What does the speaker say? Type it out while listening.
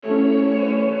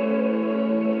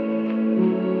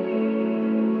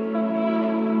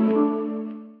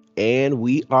and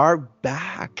we are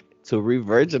back to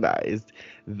Revirginized,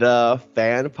 the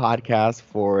fan podcast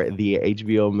for the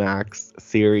HBO Max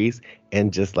series.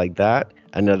 And just like that,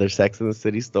 another Sex and the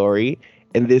City story.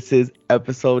 And this is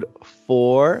episode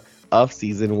 4 of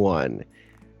season 1.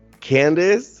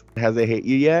 Candace, has it hit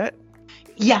you yet?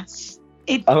 Yes,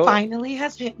 it Oh, finally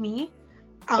has hit me.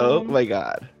 oh Um, my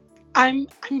God. I'm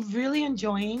really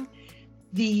enjoying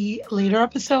the later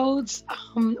episodes,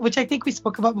 which I think we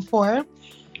spoke about before.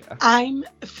 Yeah. I'm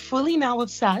fully now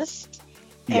obsessed,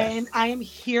 and Yes. I am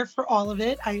here for all of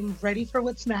it. I am ready for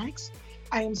what's next.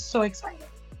 I am so excited.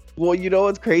 Well, you know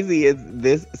what's crazy is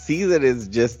this season is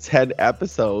just 10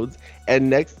 episodes, and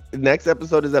next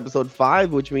episode is episode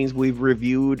 5, which means we've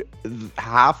reviewed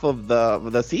half of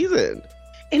the season.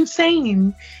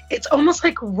 Insane! It's almost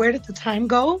like where did the time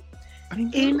go? I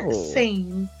know.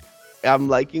 Insane. I'm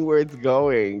liking where it's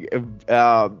going,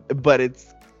 but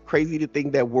it's crazy to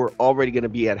think that we're already going to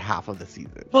be at half of the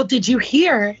season. Well, did you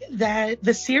hear that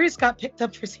the series got picked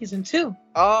up for season 2?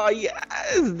 Oh, yes,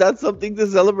 that's something to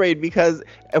celebrate because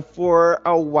for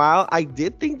a while I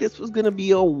did think this was going to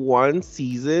be a one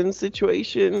season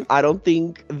situation. I don't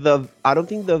think the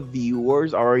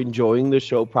viewers are enjoying the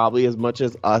show probably as much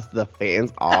as us the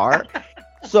fans are.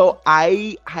 So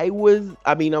I was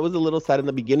a little sad in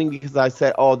the beginning because I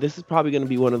said, "Oh, this is probably going to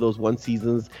be one of those one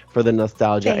seasons for the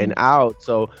nostalgia and Same. out."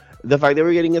 So the fact that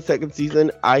we're getting a second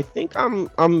season, I think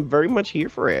I'm very much here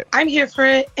for it. I'm here for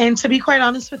it. And to be quite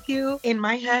honest with you, in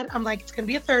my head, I'm like, it's going to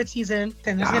be a third season.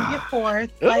 Then there's going to be a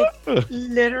fourth. Like,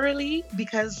 literally,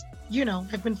 because,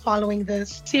 I've been following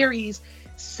this series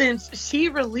since she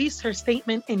released her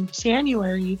statement in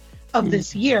January of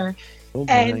this year. Oh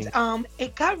And my.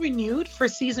 it got renewed for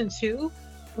season 2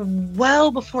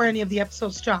 well before any of the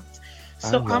episodes dropped. I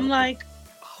So love I'm it. like,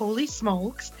 holy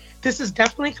smokes. This is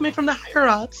definitely coming from the higher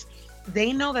ups.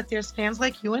 They know that there's fans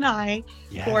like you and I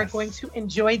who are going Yes. to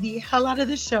enjoy the hell out of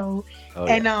the show. Oh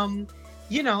And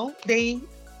yeah. they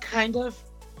kind of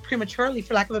prematurely,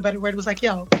 for lack of a better word, was like,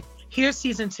 yo, here's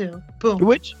season 2. Boom.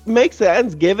 Which makes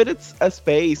sense. Give it a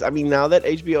space. I mean, now that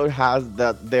HBO has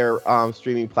their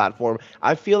streaming platform,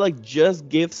 I feel like just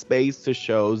give space to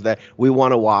shows that we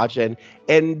want to watch, and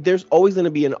there's always going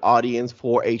to be an audience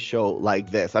for a show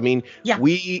like this. I mean, Yeah.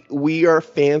 we are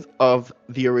fans of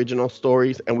the original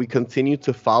stories, and we continue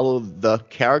to follow the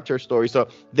character story. So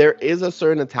there is a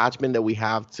certain attachment that we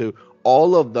have to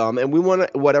all of them, and we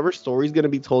want to whatever story is going to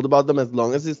be told about them, as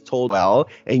long as it's told well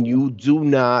and you do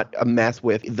not mess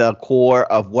with the core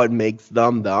of what makes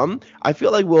them. I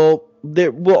feel like we'll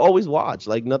always watch.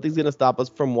 Like, nothing's gonna stop us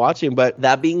from watching. But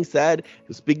that being said,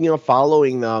 speaking of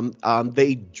following them,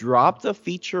 they dropped a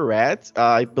featurette,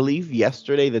 I believe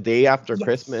yesterday, the day after Yes.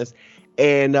 Christmas.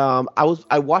 And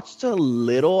I watched a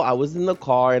little. I was in the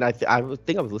car, and I think I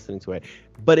was listening to it.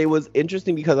 But it was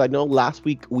interesting because I know last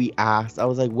week we asked. I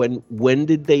was like, when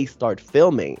did they start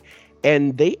filming?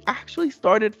 And they actually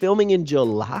started filming in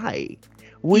July,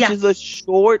 which is a Yes.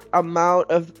 short amount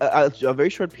of a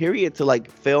very short period to like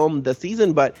film the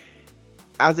season. But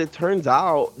as it turns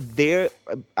out, they're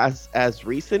as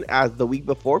recent as the week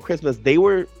before Christmas, they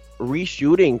were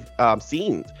reshooting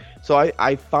scenes. So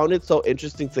I found it so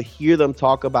interesting to hear them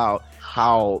talk about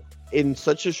how in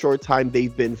such a short time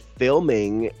they've been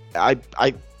filming. I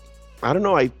don't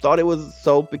know. I thought it was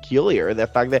so peculiar, the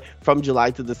fact that from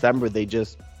July to December they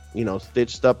just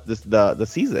stitched up the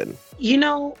season.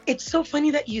 It's so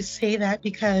funny that you say that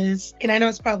because, and I know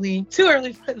it's probably too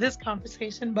early for this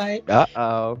conversation, but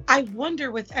Uh-oh. I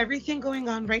wonder with everything going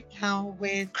on right now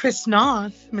with Chris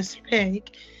Noth, Mr. Pig,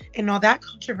 and all that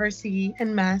controversy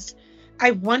and mess,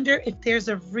 I wonder if there's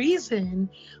a reason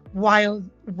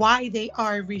why they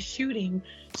are reshooting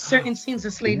certain scenes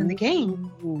this late in the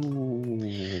game.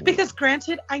 Ooh. Because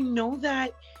granted, I know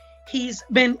that he's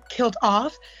been killed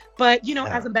off, but Yeah.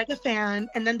 as a mega fan,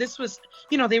 and then this was,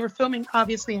 they were filming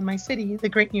obviously in my city, the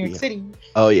great New York Yeah. City.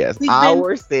 Oh yes, We've been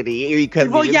our city, because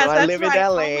Well, even though yes, I that's live in right.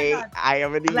 Oh my LA, God. I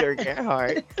am a New Let, Yorker at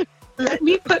heart. let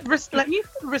me put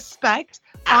respect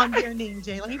on their name,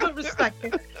 Jay. Let me put respect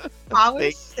there. Our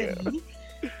Thank you. city.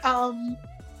 Um,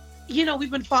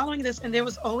 we've been following this, and there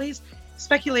was always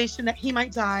speculation that he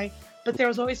might die, but there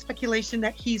was always speculation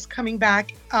that he's coming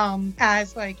back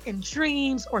as like in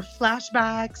dreams or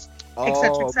flashbacks, etc., Oh, okay,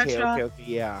 okay, etc. okay,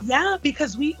 yeah. Yeah,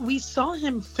 because we saw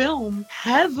him film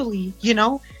heavily,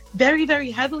 very,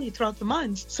 very heavily throughout the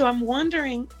months. So I'm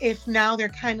wondering if now they're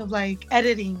kind of like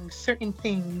editing certain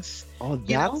things, Oh,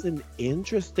 you know? that's an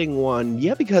interesting one.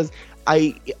 Yeah, because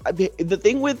the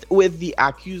thing with the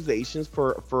accusations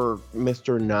for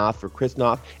Mr. Noth, for Chris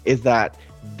Noth, is that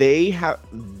the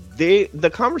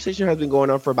conversation has been going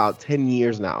on for about 10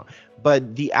 years now.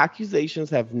 but the accusations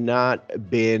have not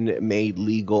been made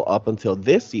legal up until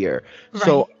this year. Right.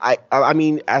 So I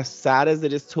mean, as sad as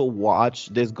it is to watch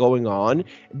this going on,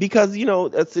 because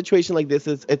a situation like this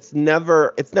it's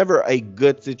never a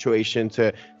good situation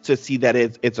to see that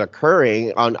it's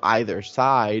occurring on either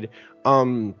side.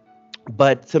 Um,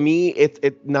 but to me,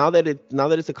 now that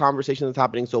it's a conversation that's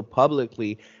happening so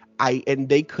publicly, and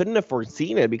they couldn't have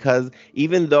foreseen it, because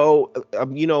even though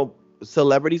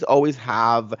celebrities always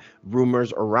have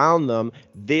rumors around them,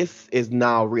 this is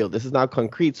now real. This is now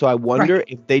concrete. So I Right. wonder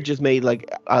if they just made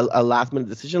like a last minute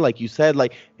decision, like you said,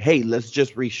 like, hey, let's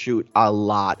just reshoot a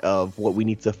lot of what we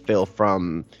need to fill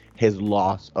from his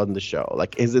loss on the show,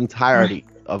 like his entirety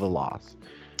Right. of a loss.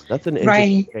 That's an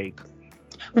interesting Right. take.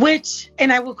 Which,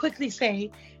 and I will quickly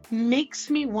say, makes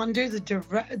me wonder the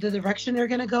direction they're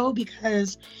gonna go,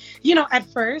 because, at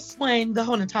first when the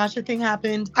whole Natasha thing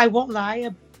happened, I won't lie,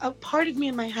 a part of me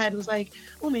in my head was like,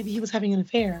 oh, maybe he was having an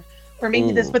affair, or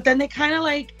maybe this. Mm. But then they kind of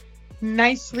like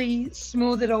nicely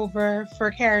smooth it over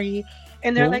for Carrie,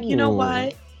 and they're like, you know Mm.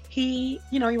 what? He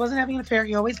wasn't having an affair.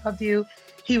 He always loved you.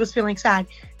 He was feeling sad.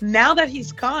 Now that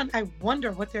he's gone, I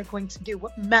wonder what they're going to do.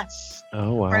 What mess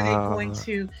Oh are they going wow.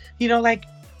 to, like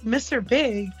Mr.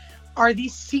 Big? Are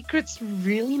these secrets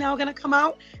really now going to come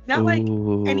out? Not like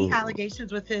any Ooh.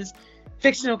 allegations with his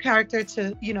fictional character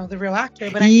to, the real actor,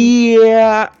 but I mean,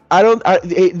 Yeah, I don't.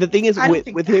 The thing is I don't with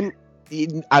think with that.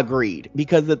 him, agreed.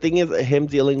 Because the thing is, him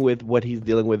dealing with what he's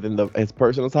dealing with in his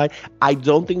personal side, I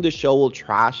don't think the show will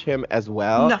trash him as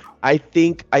well. No. I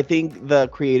think the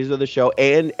creators of the show,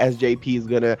 and as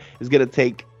JP is gonna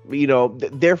take.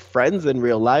 They're friends in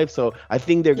real life, so I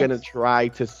think they're gonna Yes. try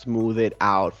to smooth it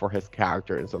out for his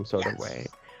character in some sort of way.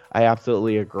 Yes. I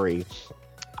absolutely agree.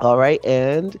 All right,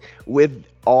 and with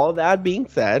all that being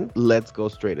said, let's go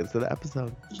straight into the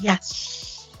episode.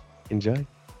 Yes. Enjoy.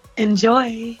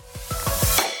 Enjoy.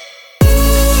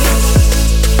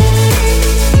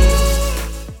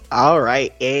 All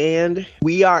right, and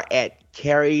we are at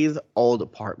Carrie's old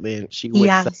apartment.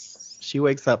 Yes. She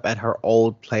wakes up at her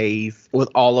old place with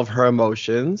all of her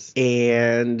emotions,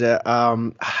 and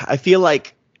I feel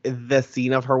like the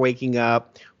scene of her waking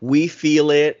up, we feel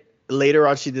it. Later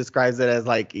on, she describes it as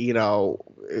like,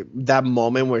 that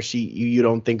moment where you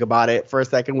don't think about it for a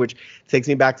second, which takes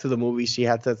me back to the movie. She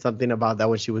had said something about that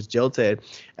when she was jilted,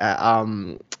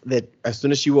 that as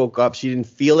soon as she woke up, she didn't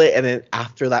feel it, and then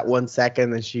after that 1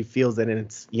 second, then she feels it, and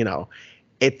it's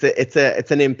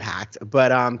an impact.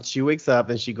 But she wakes up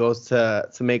and she goes to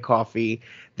make coffee.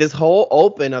 This whole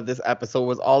open of this episode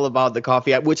was all about the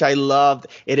coffee, which I loved.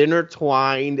 It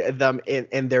intertwined them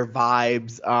in their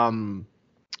vibes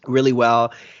really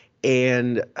well.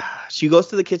 And she goes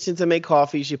to the kitchen to make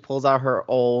coffee. She pulls out her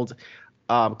old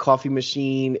coffee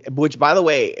machine, which, by the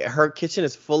way, her kitchen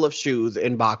is full of shoes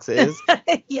in boxes.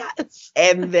 Yes.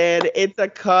 And then it's a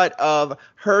cut of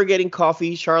her getting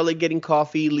coffee, Charlotte getting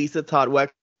coffee, Lisa Todd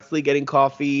Wexley getting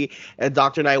coffee, and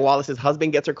Dr. Nye Wallace's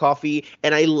husband gets her coffee.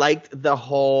 And I liked the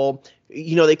whole,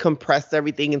 they compressed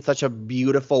everything in such a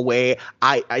beautiful way.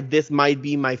 This might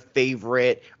be my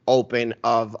favorite open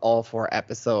of all 4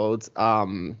 episodes.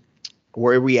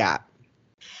 Where are we at?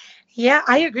 Yeah,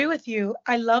 I agree with you.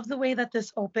 I love the way that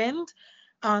this opened.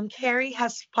 Carrie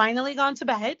has finally gone to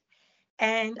bed.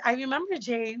 And I remember,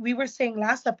 Jay, we were saying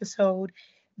last episode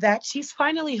that she's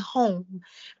finally home,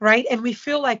 right? And we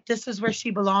feel like this is where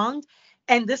she belonged.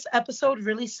 And this episode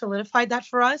really solidified that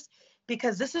for us,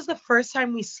 because this is the first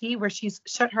time we see where she's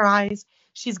shut her eyes,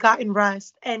 she's gotten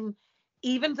rest. And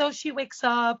even though she wakes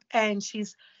up and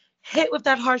she's hit with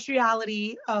that harsh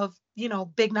reality of,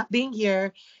 Big not being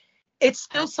here, it's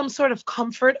still some sort of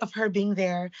comfort of her being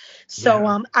there. So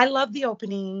Yeah, I love the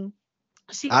opening.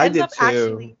 She I ends did up too.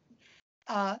 actually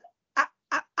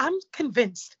I'm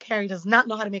convinced Carrie does not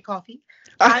know how to make coffee.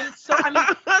 I mean,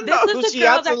 this No, is a she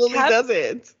girl that absolutely kept,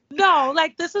 doesn't. no,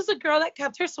 like, this is a girl that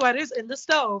kept her sweaters in the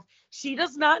stove. She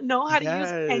does not know how to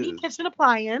use any Yes. kitchen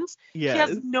appliance. She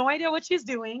has Yes. no idea what she's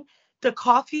doing. The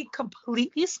coffee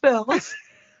completely spills.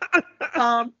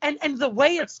 And the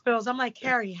way it spills, I'm like,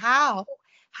 Carrie, how,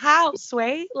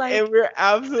 Sway? And Like, we're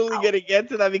absolutely how? gonna get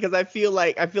to that, because I feel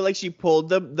like she pulled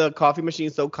the coffee machine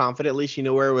so confidently she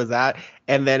knew where it was at,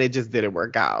 and then it just didn't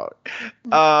work out.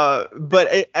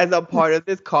 But as a part of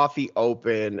this coffee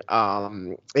open,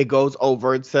 it goes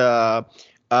over to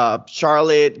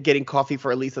Charlotte getting coffee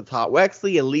for Lisa Todd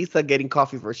Wexley, and Lisa getting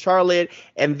coffee for Charlotte,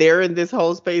 and they're in this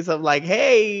whole space of like,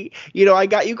 hey, I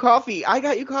got you coffee, I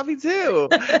got you coffee too.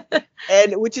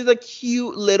 And which is a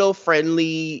cute little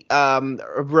friendly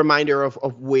reminder of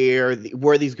where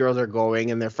these girls are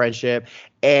going and their friendship.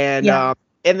 And Yeah.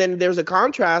 And then there's a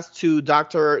contrast to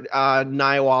Dr.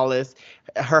 Nia Wallace.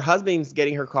 Her husband's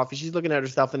getting her coffee. She's looking at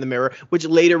herself in the mirror, which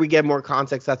later we get more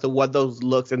context as to what those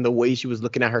looks and the way she was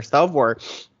looking at herself were.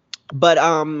 But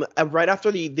right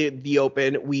after the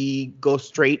open, we go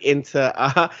straight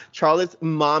into Charlotte's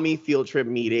mommy field trip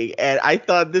meeting, and I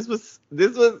thought this was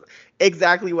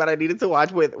exactly what I needed to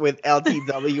watch with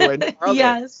LTW and Charlotte.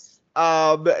 Yes.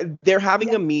 They're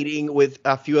having a meeting with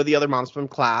a few of the other moms from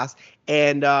class,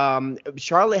 and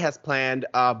Charlotte has planned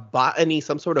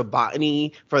some sort of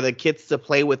botany for the kids to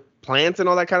play with plants and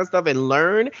all that kind of stuff and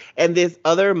learn. And this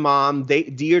other mom,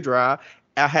 Deirdre,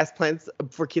 has plans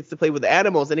for kids to play with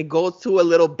animals, and it goes to a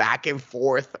little back and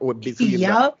forth between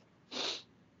them.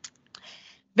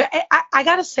 But I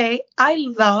gotta say, I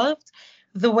loved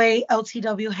the way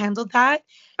LTW handled that,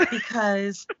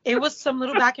 because it was some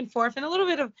little back and forth and a little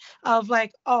bit of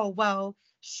like, oh, well,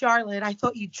 Charlotte, I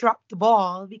thought you dropped the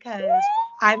ball because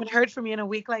I haven't heard from you in a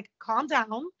week. Like, calm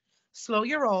down, slow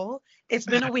your roll. It's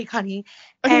been a week, honey.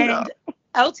 And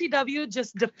LTW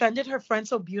just defended her friend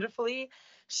so beautifully.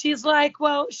 She's like,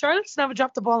 well, Charlotte's never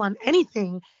dropped the ball on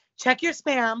anything. Check your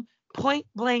spam, point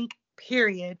blank,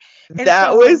 period. And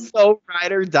that was so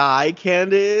ride or die,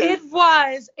 Candace. It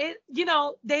was.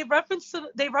 They referenced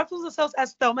themselves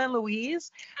as Thelma and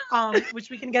Louise, which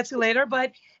we can get to later,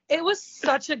 but it was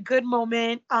such a good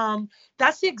moment.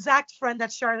 That's the exact friend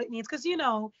that Charlotte needs, because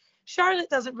Charlotte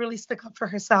doesn't really stick up for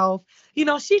herself.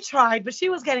 She tried, but she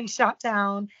was getting shot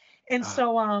down. And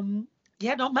so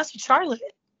don't mess with Charlotte.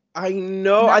 I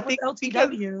know. Not I think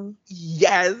LTW.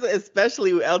 Yes,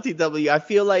 especially with LTW. I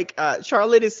feel like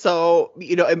Charlotte is so,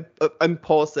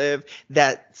 impulsive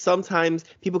that sometimes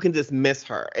people can dismiss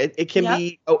her. It can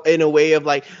be in a way of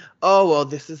like, oh, well,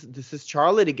 this is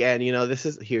Charlotte again.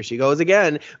 Here she goes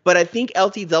again. But I think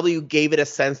LTW gave it a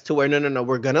sense to where, no,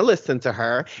 we're going to listen to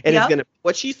her. And it's going to be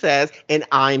what she says. And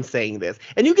I'm saying this.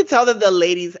 And you can tell that the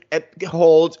ladies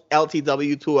hold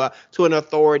LTW to an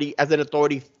authority, as an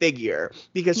authority figure,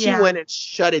 because she went and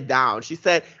shut it down. She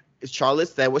said, Charlotte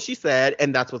said what she said,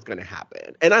 and that's what's going to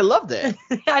happen. And I loved it.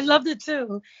 I loved it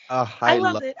too. I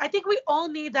loved it. I think we all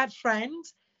need that friend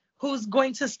who's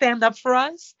going to stand up for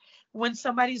us when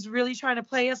somebody's really trying to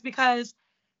play us, because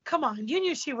come on, you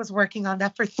knew she was working on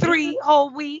that for 3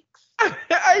 whole weeks.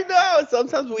 I know.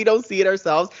 Sometimes we don't see it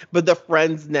ourselves, but the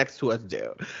friends next to us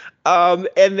do.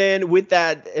 And then with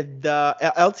that, the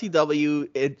LTW,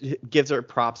 it gives her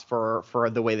props for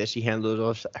the way that she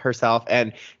handles herself,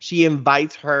 and she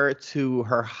invites her to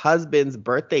her husband's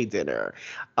birthday dinner.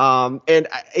 And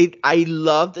I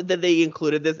loved that they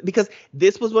included this, because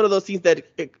this was one of those scenes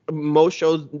that most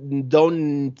shows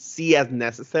don't see as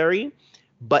necessary.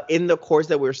 But in the course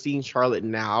that we're seeing Charlotte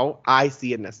now, I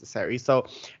see it necessary. So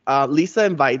Lisa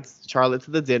invites Charlotte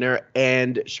to the dinner,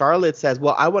 and Charlotte says,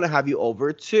 well, I want to have you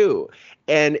over too.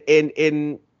 And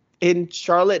in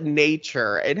Charlotte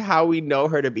nature and how we know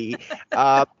her to be,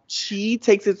 she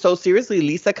takes it so seriously.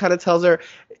 Lisa kind of tells her,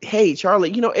 hey,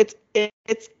 Charlotte,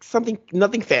 it's something,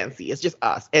 nothing fancy. It's just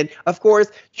us. And of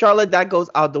course, Charlotte, that goes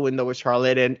out the window with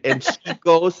Charlotte. And she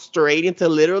goes straight into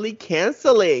literally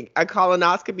canceling a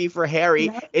colonoscopy for Harry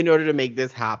in order to make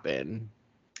this happen.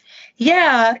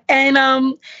 Yeah.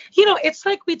 And, it's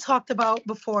like we talked about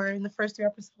before in the first 3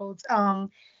 episodes.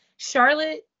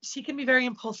 Charlotte, she can be very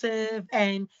impulsive,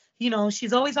 and,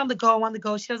 she's always on the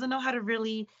go. She doesn't know how to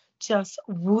really just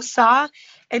woosah.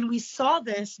 And we saw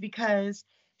this because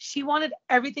she wanted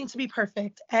everything to be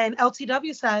perfect. And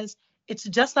LTW says, it's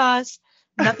just us,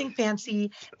 nothing fancy.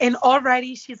 And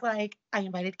already she's like, I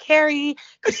invited Carrie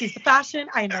because she's the fashion.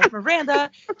 I invited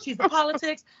Miranda. She's the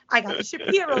politics. I got the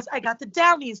Shapiros. I got the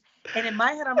Downeys. And in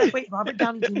my head, I'm like, wait, Robert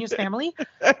Downey Jr.'s family?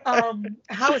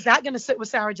 How is that going to sit with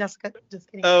Sarah Jessica? Just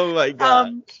kidding. Oh, my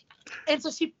God. And so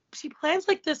she plans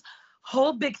like this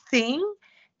whole big thing.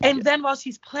 And then while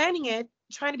she's planning it,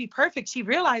 trying to be perfect, she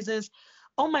realizes,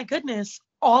 oh, my goodness,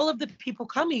 all of the people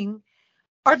coming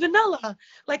are vanilla.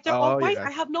 Like, they're all white.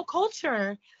 I have no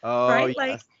culture. Right? Yes.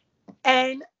 Like,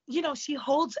 and, she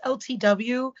holds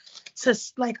LTW to,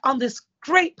 like, on this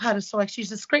great pedestal. Like, she's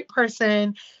this great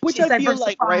person. Which she's I feel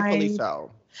like rightfully so.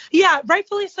 Yeah,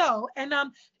 rightfully so. And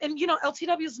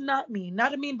LTW is not mean,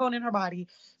 not a mean bone in her body.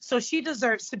 So she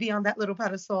deserves to be on that little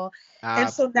pedestal. And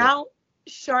so now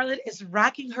Charlotte is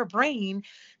racking her brain,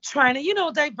 trying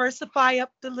to, diversify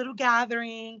up the little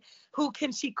gathering. Who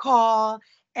can she call?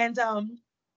 And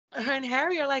her and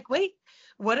Harry are like, wait,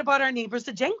 what about our neighbors,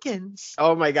 the Jenkins?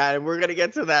 Oh my God, and we're gonna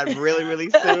get to that really, really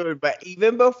soon. But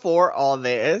even before all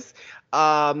this,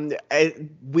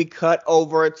 we cut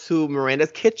over to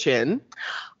Miranda's kitchen.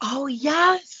 Oh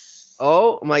yes.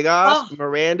 Oh my gosh, Oh,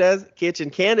 Miranda's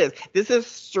Kitchen. Candace, this is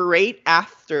straight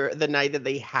after the night that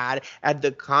they had at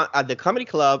the comedy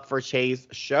club for Shay's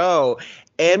show,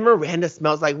 and Miranda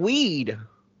smells like weed.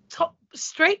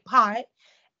 straight pot.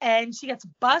 And she gets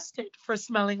busted for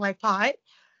smelling like pot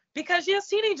because she has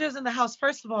teenagers in the house.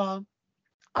 First of all,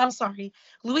 I'm sorry.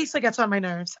 Luisa gets on my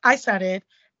nerves. I said it.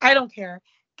 I don't care.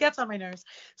 Gets on my nerves.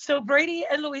 So Brady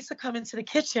and Luisa come into the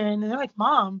kitchen and they're like,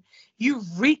 Mom, you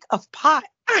reek of pot.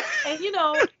 And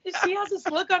she has this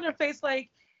look on her face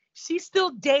like she's still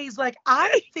dazed. Like,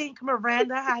 I think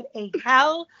Miranda had a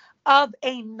hell of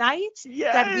a night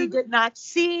that we Yes. did not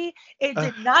see. It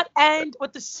did not end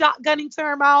with the shotgunning to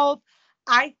her mouth.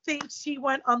 I think she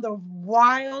went on the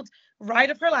wild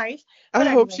ride of her life. I But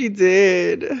hope anyway, she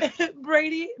did.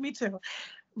 Brady, me too.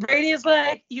 Brady is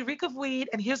like, you reek of weed.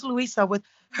 And here's Louisa with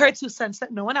her 2 cents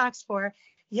that no one asked for.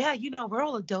 Yeah, we're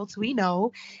all adults. We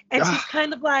know. And she's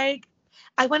kind of like,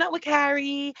 I went out with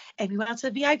Carrie and we went out to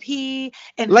VIP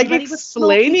and Like everybody was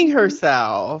explaining smoking.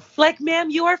 herself. Like, ma'am,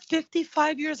 you are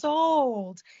 55 years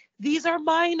old. These are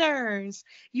minors.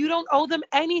 You don't owe them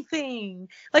anything.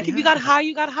 Like, if you Yeah. got high,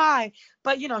 you got high.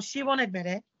 But, she won't admit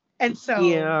it. And so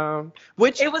Yeah.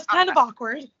 Which it was kind of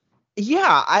awkward.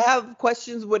 yeah, I have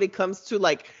questions when it comes to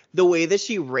like the way that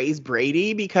she raised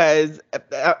Brady because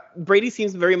Brady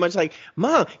seems very much like,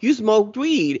 Mom, you smoked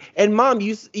weed, and Mom,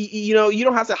 you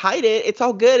don't have to hide it. It's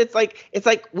all good. It's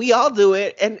like we all do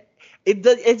it, and it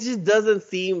just doesn't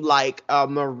seem like a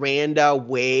Miranda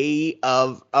way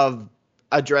of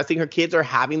addressing her kids or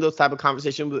having those type of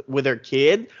conversations with her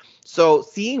kids. So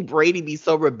seeing Brady be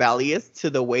so rebellious to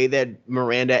the way that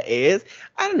Miranda is,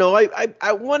 I don't know.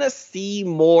 I want to see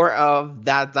more of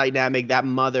that dynamic, that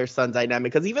mother son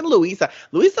dynamic. Because even Louisa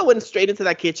went straight into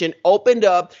that kitchen, opened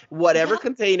up whatever Yep.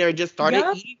 container, just started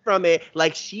Yep. eating from it.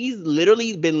 Like she's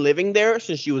literally been living there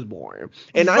since she was born.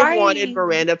 And I wanted Right.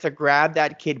 Miranda to grab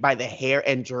that kid by the hair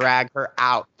and drag her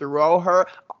out, throw her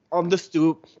on the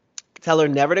stoop, tell her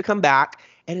never to come back.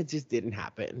 And it just didn't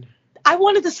happen. I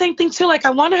wanted the same thing too. Like, I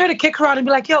wanted her to kick her out and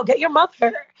be like, yo, get your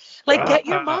mother. Like, get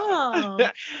your mom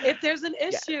if there's an Yeah.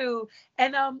 issue.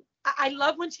 And I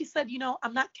love when she said,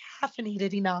 I'm not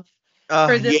caffeinated enough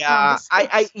for this Yeah,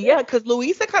 conversation. yeah, because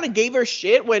Luisa kind of gave her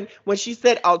shit when she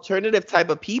said alternative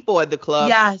type of people at the club.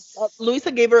 Yes.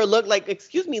 Luisa gave her a look like,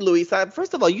 excuse me, Luisa.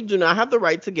 First of all, you do not have the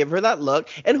right to give her that look.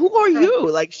 And who are Correct. you?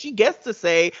 Like, she gets to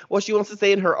say what she wants to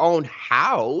say in her own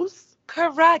house.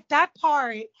 Correct. That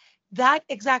part. That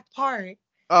exact part.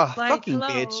 Oh, Like, fucking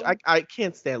bitch. hello. I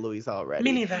can't stand Luisa Me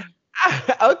already. neither.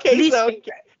 Okay, Least so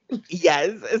favorite.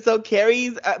 yes. So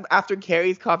after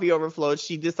Carrie's coffee overflows,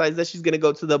 she decides that she's gonna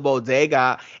go to the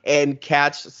bodega and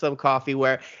catch some coffee.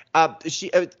 Where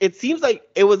it seems like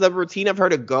it was a routine of her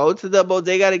to go to the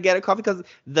bodega to get a coffee because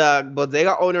the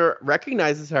bodega owner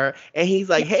recognizes her and he's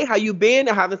like, Yes. "Hey, how you been?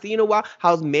 I haven't seen you in a while.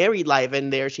 How's married life?"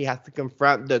 And there she has to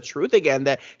confront the truth again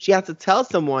that she has to tell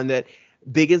someone that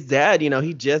Big is dead.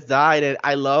 He just died, and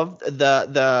I loved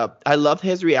I loved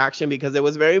his reaction because it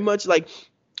was very much like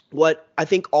what I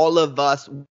think all of us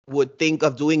would think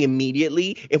of doing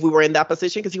immediately if we were in that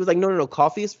position because he was like, no, no, no,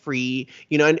 coffee is free,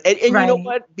 and you know Right.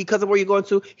 what, because of where you're going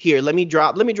to, here, let me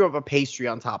drop a pastry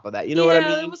on top of that, you know what I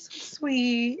Yeah, it mean? was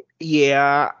sweet.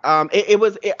 Yeah,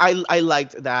 I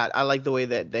liked that. I liked the way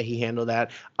that he handled that.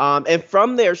 And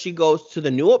from there she goes to the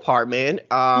new apartment,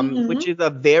 Hmm. which is a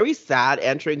very sad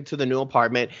entering to the new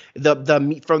apartment.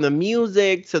 From the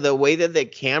music to the way that the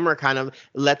camera kind of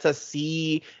lets us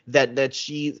see that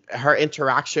her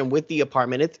interaction with the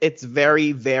apartment. It's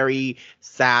very, very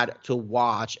sad to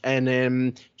watch. And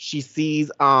then she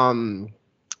sees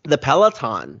the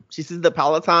Peloton. She sees the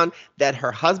Peloton that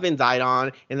her husband died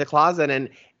on in the closet, and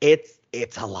it's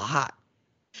a lot.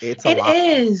 It's a It lot.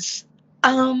 is.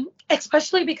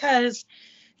 Especially because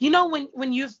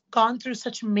when you've gone through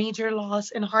such major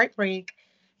loss and heartbreak,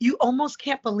 you almost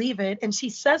can't believe it. And she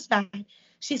says that.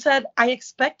 She said, I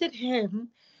expected him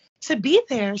to be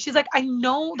there. She's like, I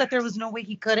know that there was no way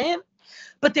he couldn't,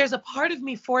 but there's a part of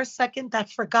me for a second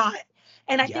that forgot.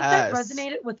 And I think that Yes.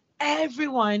 resonated with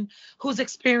everyone who's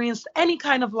experienced any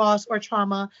kind of loss or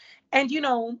trauma. And,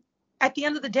 at the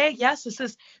end of the day, yes, this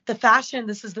is the fashion,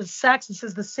 this is the sex, this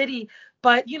is the city,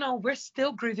 but, we're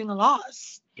still grieving a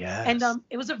loss. And Yes.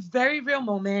 it was a very real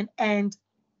moment. And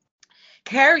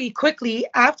Carrie quickly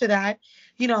after that,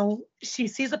 she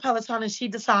sees a Peloton and she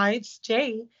decides,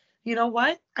 Jay, you know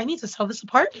what? I need to sell this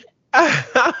apartment.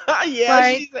 Yeah,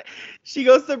 Like, she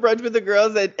goes to brunch with the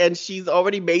girls and she's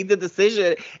already made the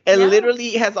decision and yeah,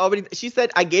 literally has already she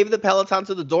said I gave the Peloton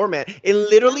to the doorman. In yeah.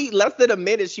 literally less than a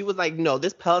minute, she was like, no,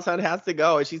 this Peloton has to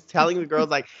go. And she's telling the girls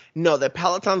like, no, the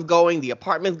Peloton's going, the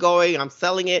apartment's going, I'm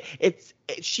selling it.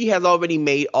 She has already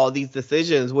made all these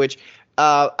decisions, which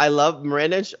I love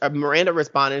Miranda. Miranda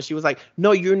responded. She was like,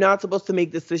 "No, you're not supposed to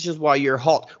make decisions while you're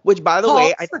halt." Which, by the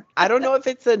way, Halt. I don't know if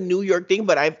it's a New York thing,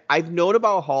 but I've known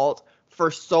about halt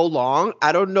for so long.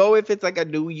 I don't know if it's like a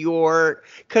New York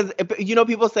because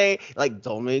people say like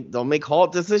don't make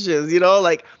halt decisions.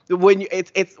 Like when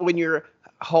it's when you're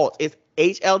halt, it's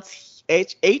HALT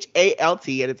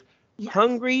and it's Yes.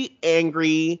 hungry,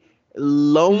 angry,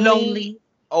 lonely, Lonely.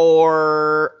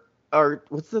 or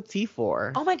what's the T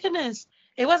for? Oh my goodness.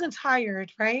 It wasn't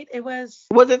tired, right? It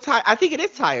was. Was it tired? I think it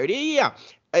is tired. Yeah, yeah,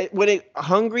 yeah. When it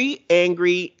hungry,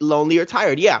 angry, lonely, or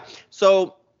tired. Yeah.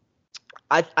 So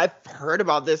I've heard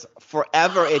about this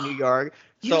forever in New York.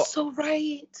 You're So so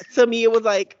right. to me, it was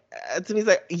like to me, it's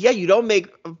like yeah, you don't make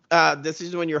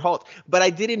decisions when you're halt. But I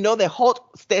didn't know that halt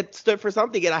stood for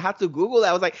something, and I had to Google that.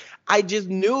 I was like, I just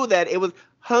knew that it was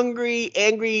hungry,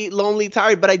 angry, lonely,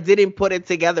 tired, but I didn't put it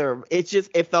together.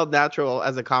 It felt natural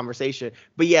as a conversation.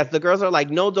 But yes, the girls are like,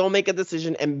 no, don't make a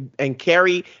decision. And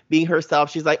Carrie being herself,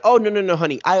 she's like, oh no, no, no,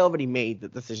 honey, I already made the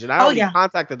decision. I Oh already yeah.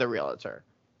 contacted the realtor.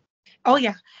 Oh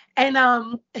yeah. And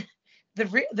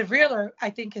the realer I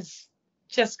think is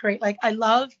just great. Like I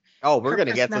love Oh, we're her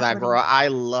gonna get to that, bro. personality. I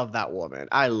love that woman.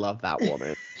 I love that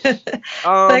woman.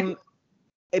 Like Um,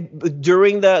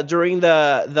 during the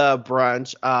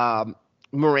brunch,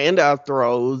 Miranda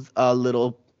throws a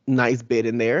little nice bit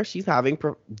in there. She's having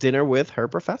dinner with her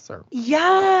professor.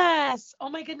 yes. Oh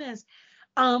my goodness.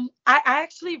 I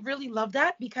actually really love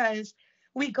that because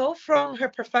we go from her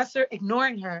professor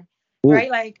ignoring her, Ooh. right?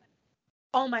 Like,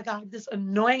 oh my God, this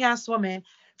annoying ass woman.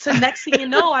 To next thing you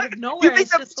know, out of You nowhere, think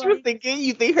it's that's just what she was like, thinking?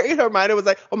 You think her in her mind it was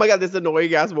like, oh my god, this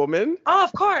annoying ass woman? oh,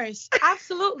 of course,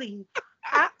 absolutely,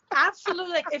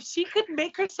 absolutely. Like if she could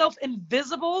make herself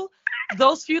invisible,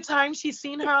 those few times she's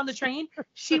seen her on the train,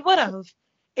 she would have.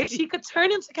 If she could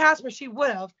turn into Casper, she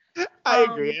would have. I Um,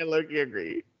 agree. I look, you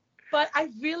agree. but I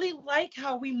really like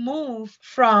how we move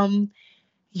from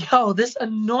yo, this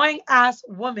annoying ass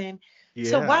woman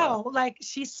to Yeah. wow, like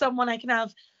she's someone I can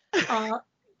have uh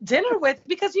dinner with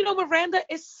because Miranda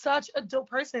is such a dope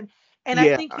person. And I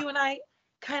Yeah. think you and I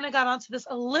kind of got onto this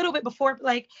a little bit before.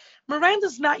 Like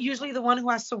Miranda's not usually the one who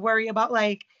has to worry about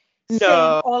like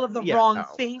saying No. all of the Yeah. wrong No.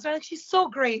 things, right? Like she's so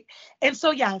great. And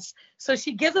so yes, so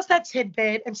she gives us that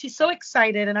tidbit and she's so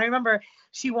excited. And I remember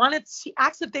she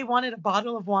asked if they wanted a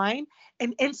bottle of wine,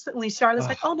 and instantly Charlotte's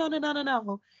like, oh no, no, no, no,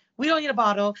 no. We don't need a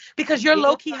bottle because you're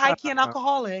low key, high key, and Yeah.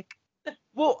 alcoholic.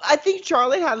 Well, I think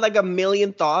Charlotte had like a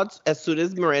million thoughts as soon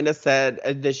as Miranda said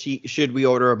that she should we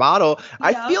order a bottle.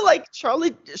 I Yep. feel like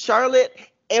Charlotte,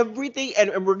 everything,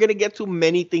 and we're gonna get to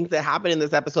many things that happen in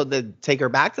this episode that take her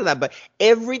back to that, but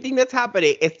everything that's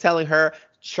happening is telling her,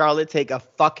 Charlotte, take a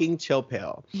fucking chill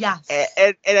pill. And, Yes.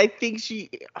 and, and I think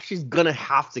she's gonna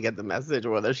have to get the message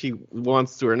whether she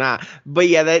wants to or not. But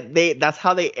yeah, that's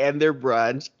how they end their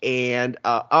brunch. And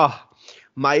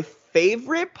my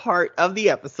favorite part of the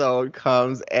episode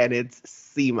comes and it's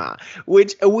Seema,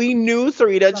 which we knew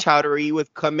Sarita Chowdhury was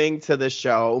coming to the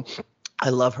show. I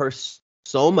love her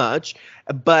so much,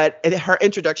 but her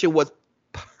introduction was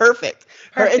perfect.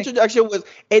 Her Perfect. introduction was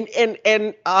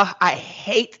and I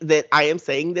hate that I am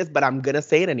saying this, but I'm gonna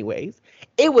say it anyways.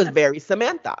 It was very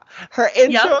Samantha. Her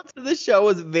Yep. intro to the show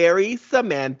was very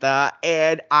Samantha,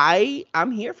 and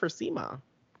I'm here for Seema.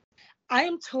 I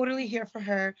am totally here for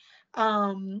her.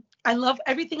 I love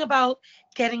everything about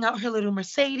getting out her little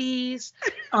Mercedes.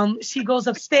 She goes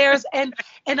upstairs and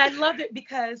I love it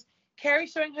because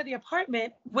Carrie's showing her the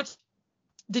apartment, which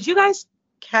did you guys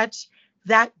catch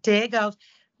that dig of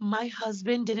my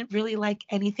husband didn't really like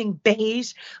anything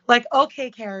beige? Like, okay,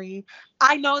 Carrie,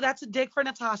 I know that's a dig for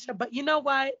Natasha, but you know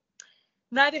what?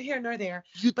 Neither here nor there.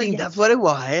 You But think that's yes, what it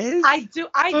was? I do.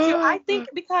 I do. I think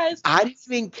because I didn't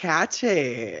even catch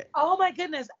it. oh my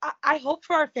goodness. I hope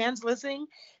for our fans listening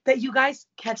that you guys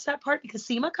catch that part because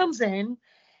Seema comes in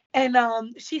and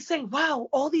she's saying, wow,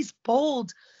 all these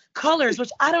bold colors,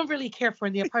 which I don't really care for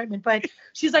in the apartment, but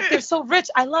she's like, they're so rich.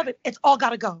 I love it. It's all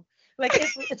gotta go. Like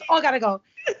it's all gotta go.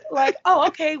 Like, oh,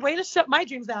 okay, way to shut my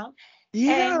dreams down.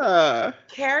 And Yeah.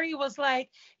 Carrie was like,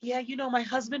 yeah, my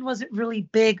husband wasn't really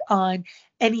big on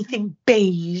anything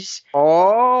beige.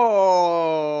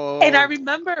 And I Oh.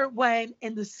 remember when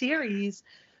in the series,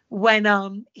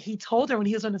 when he told her when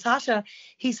he was with Natasha,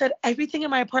 he said everything in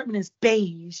my apartment is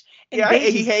beige, and Yeah,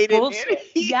 beige he is hated bullshit.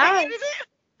 it. He Yes, hated it.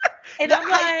 And I'm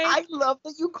I love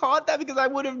that you caught that because I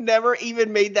would have never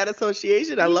even made that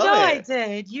association. I you love know it. I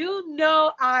did. You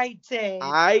know I did.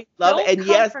 I love it. Don't And come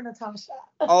yes, for Natasha.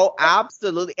 oh,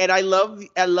 absolutely. And I love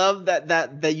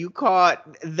that you caught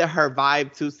her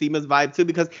vibe too, Seema's vibe too,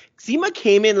 because Seema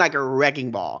came in like a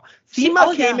wrecking ball.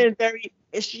 Seema came in very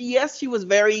she was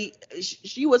very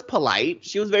she was polite.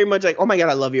 She was very much like, "Oh my God,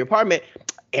 I love your apartment.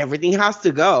 Everything has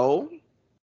to go."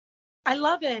 I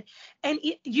love it. And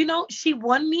you know, she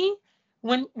won me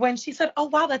when she said, "Oh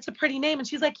wow, that's a pretty name." And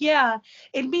she's like, "Yeah,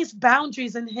 it means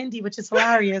boundaries in Hindi," which is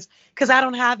hilarious because I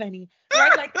don't have any.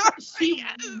 Right? Like she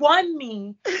won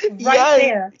me right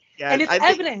there. Yes. And it's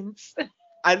evidence.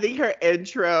 I think her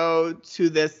intro to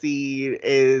the scene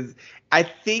is, I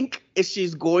think if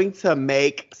she's going to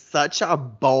make such a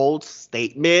bold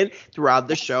statement throughout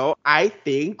the show, I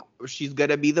think she's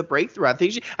gonna be the breakthrough. I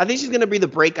think she's gonna be the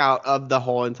breakout of the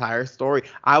whole entire story.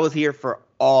 I was here for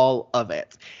all of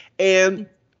it. And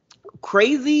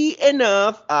crazy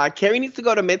enough, Carrie needs to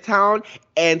go to Midtown,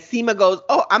 and Seema goes,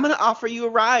 "Oh, I'm gonna offer you a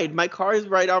ride. My car is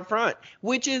right out front,"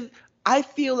 which is, I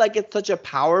feel like it's such a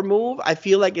power move. I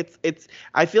feel like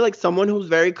I feel like someone who's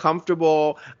very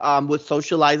comfortable with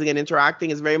socializing and interacting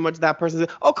is very much that person.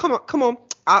 "Oh, come on,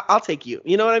 I'll take you."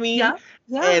 You know what I mean? Yeah.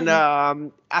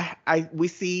 Yeah. And we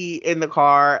see in the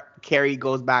car, Carrie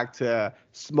goes back to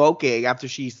smoking after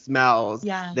she smells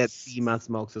that Seema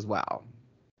smokes as well.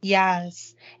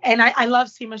 Yes. And I love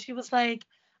Seema. She was like,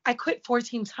 "I quit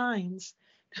 14 times."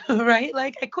 Right?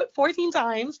 Like I quit 14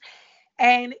 times.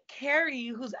 And Carrie,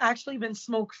 who's actually been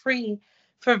smoke free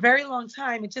for a very long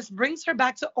time, it just brings her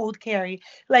back to old Carrie.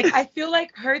 Like I feel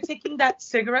like her taking that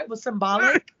cigarette was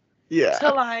symbolic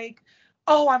to like,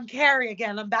 "Oh, I'm Carrie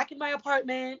again. I'm back in my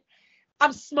apartment.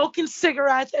 I'm smoking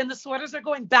cigarettes and the sweaters are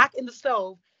going back in the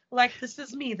stove. Like this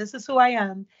is me. This is who I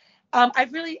am."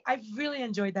 I've really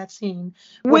enjoyed that scene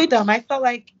with them. I felt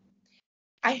like,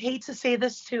 I hate to say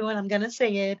this too, and I'm gonna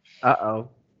say it.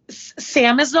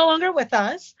 Sam is no longer with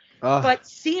us, but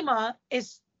Seema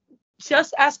is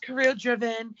just as career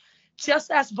driven,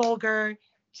 just as vulgar,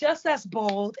 just as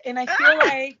bold, and I feel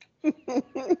like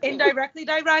indirectly,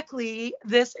 directly,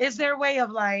 this is their way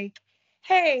of like,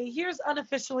 "Hey, here's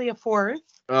unofficially a fourth."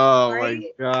 Oh my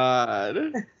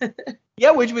God.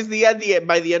 Yeah, which was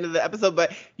by the end of the episode.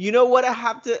 But you know what? I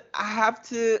have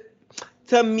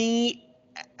to me,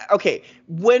 okay,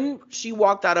 when she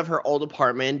walked out of her old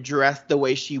apartment dressed the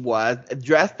way she was,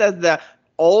 dressed as the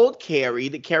old Carrie,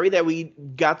 the Carrie that we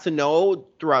got to know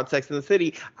throughout Sex and the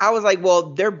City, I was like,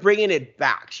 well, they're bringing it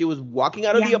back. She was walking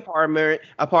out of the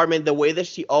apartment the way that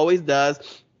she always does.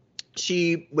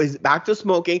 She was back to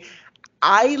smoking.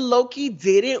 I low-key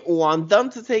didn't want them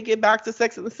to take it back to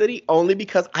Sex and the City only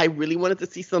because I really wanted to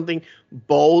see something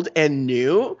bold and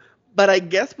new. But I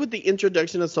guess with the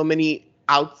introduction of so many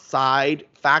outside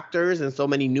factors and so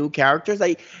many new characters,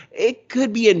 it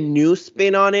could be a new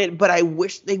spin on it, but I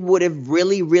wish they would have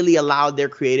really, really allowed their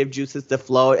creative juices to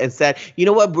flow and said, "You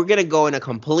know what, we're going to go in a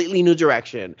completely new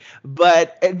direction."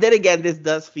 But then again, this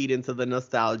does feed into the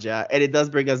nostalgia, and it does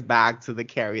bring us back to the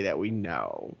Carrie that we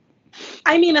know.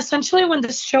 I mean, essentially, when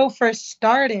this show first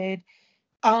started,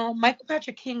 Michael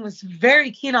Patrick King was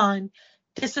very keen on,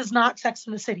 this is not Sex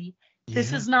and the City.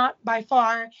 This is not by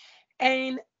far.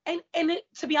 And it,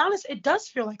 to be honest, it does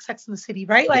feel like Sex and the City,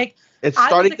 right? Like it's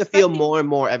starting to feel more and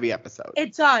more every episode.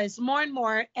 It does, more and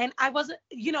more. And I wasn't,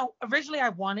 originally I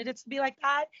wanted it to be like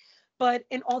that. But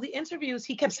in all the interviews,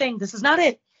 he kept saying, "This is not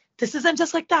it. This isn't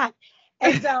just like that."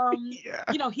 And,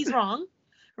 he's wrong.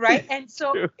 Right. And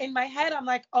so in my head, I'm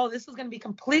like, "Oh, this is going to be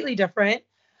completely different."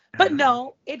 But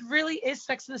no, it really is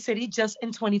Sex and the City just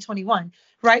in 2021.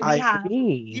 Right.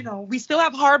 We still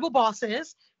have horrible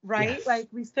bosses. Right. Yes. Like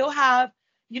we still have,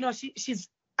 she's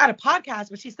at a podcast,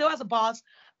 but she still has a boss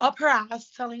up her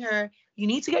ass telling her, "You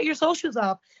need to get your socials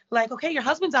up." Like, okay, your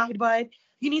husband died, but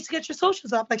you need to get your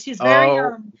socials up. Like she's very,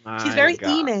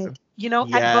 Enid,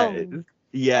 at Vogue.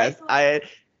 Yes. Right?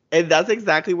 And that's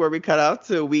exactly where we cut off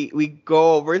to. We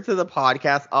go over to the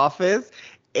podcast office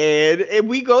and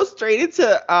we go straight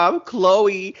into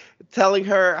Chloe telling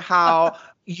her how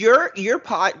your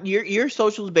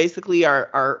socials basically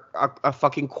are a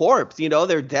fucking corpse.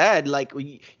 They're dead. Like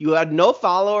you had no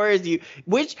followers.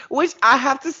 Which I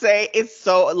have to say is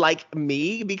so like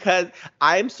me because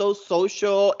I'm so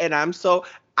social and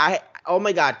oh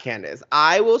my God, Candace,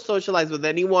 I will socialize with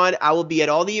anyone. I will be at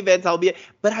all the events.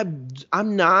 But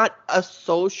I'm not a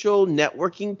social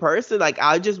networking person. Like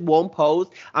I just won't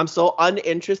post. I'm so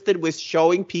uninterested with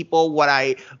showing people what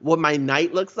my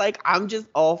night looks like. I'm just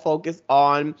all focused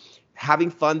on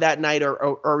having fun that night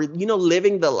or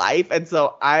living the life. And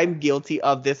so I'm guilty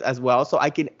of this as well. So I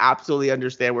can absolutely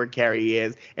understand where Carrie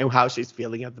is and how she's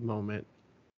feeling at the moment.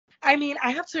 I mean,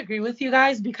 I have to agree with you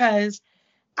guys because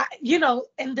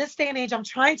in this day and age, I'm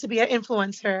trying to be an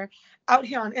influencer out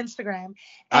here on Instagram,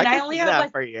 I and I can only see have that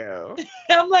like for you.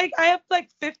 I have like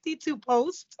 52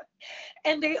 posts,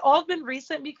 and they all been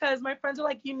recent because my friends are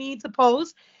like, you need to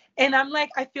post, and I'm like,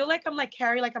 I feel like I'm like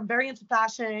Carrie, like I'm very into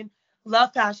fashion,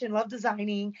 love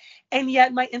designing, and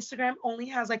yet my Instagram only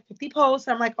has like 50 posts.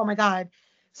 I'm like, oh my god.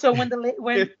 So when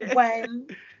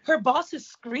her boss is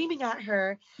screaming at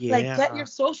her, like, get Yeah. your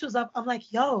socials up, I'm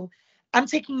like, yo, I'm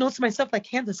taking notes to myself, like,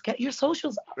 Candace, get your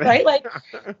socials up, right? Like,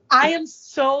 I am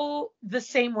so the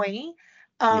same way.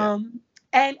 Yeah.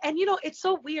 And it's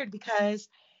so weird because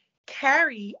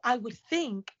Carrie, I would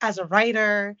think as a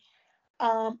writer,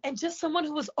 and just someone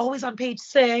who was always on page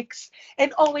 6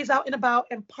 and always out and about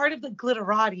and part of the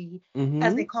glitterati,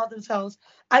 as Hmm. they call themselves,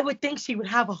 I would think she would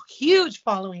have a huge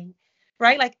following,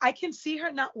 right? Like I can see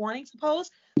her not wanting to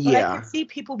post, but I can Yeah. see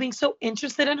people being so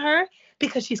interested in her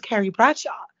because she's Carrie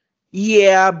Bradshaw.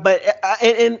 Yeah, but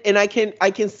and I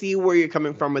can see where you're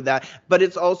coming from with that. But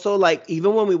it's also like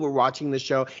even when we were watching the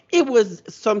show, it was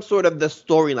some sort of the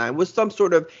storyline was some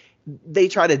sort of they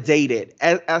try to date it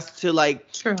as to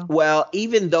like, True. well,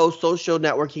 even though social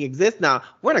networking exists now,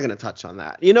 we're not going to touch on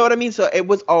that. You know what I mean? So it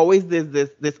was always this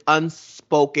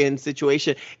unspoken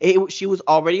situation. She was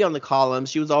already on the columns,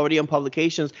 she was already on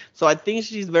publications. So I think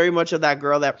she's very much of that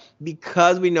girl that,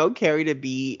 because we know Carrie to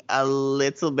be a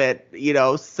little bit,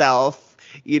 self,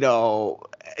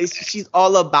 she's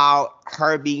all about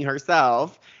her being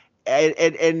herself, and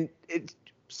it's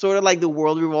sort of like the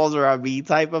world revolves around me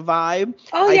type of vibe.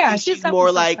 Oh I yeah, think she's she's definitely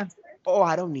more like, self-centered. oh,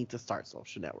 I don't need to start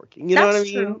social networking. You know what I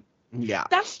That's mean? true. Yeah.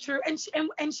 That's true.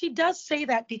 And she does say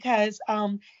that because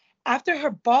after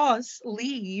her boss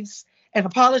leaves and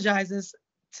apologizes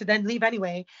to then leave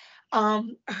anyway,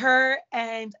 her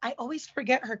and I always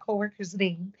forget her coworker's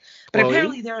name, but Chloe?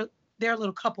 apparently they're a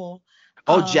little couple.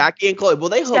 Oh, Um, Jackie and Chloe. Well,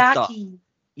 they hooked up. Jackie.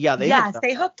 Yeah, they hooked Yes, up.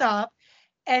 they hooked up.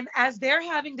 And as they're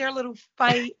having their little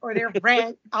fight or their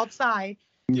rant outside,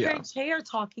 her Yeah. and Che are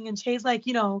talking, and Che's like,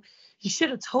 you should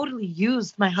have totally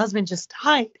used my husband just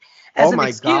died as Oh an my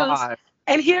excuse. God.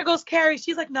 And here goes Carrie.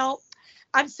 She's like, no,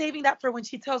 I'm saving that for when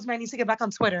she tells me I need to get back on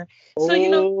Twitter. So,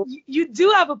 Oh, you do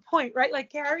have a point, right?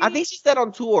 Like I Carrie. think she said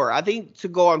on tour. I think to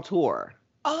go on tour.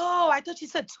 Oh, I thought she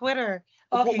said Twitter.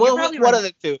 Okay, you're Well, probably one of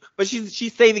right. the two, but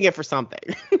she's saving it for something.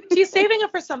 She's saving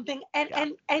it for something. And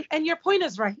Yeah. and your point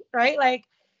is right, right? Like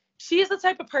she is the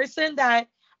type of person that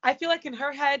I feel like in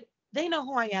her head, they know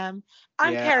who I am.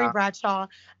 I'm Carrie Yeah. Bradshaw.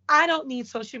 I don't need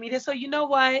social media. So you know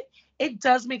what? It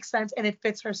does make sense and it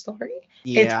fits her story.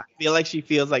 It's Yeah, I feel like she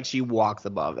feels like she walks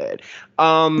above it.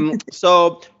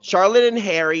 So Charlotte and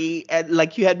Harry, and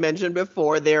like you had mentioned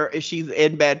before, she's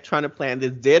in bed trying to plan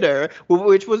this dinner,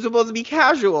 which was supposed to be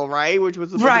casual, right? Which was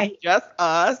supposed to be right. just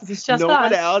us, It's just no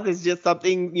one us. else. It's just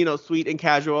something, sweet and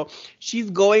casual. She's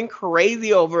going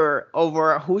crazy over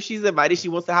who she's invited. She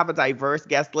wants to have a diverse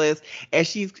guest list, and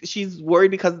she's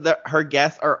worried because her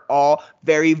guests are all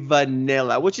very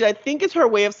vanilla, which I think is her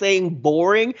way of saying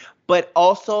boring, but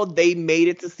also they made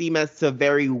it to seem as to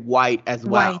very white as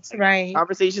well. White, right.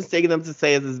 Conversations taking them to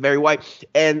say is very white,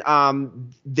 and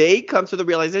they come to the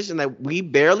realization that we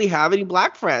barely have any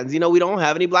black friends. We don't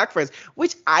have any black friends,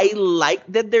 which I like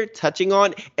that they're touching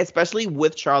on, especially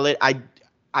with Charlotte. I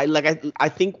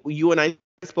think you and I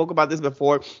spoke about this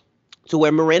before, to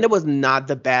where Miranda was not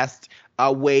the best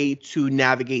way to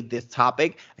navigate this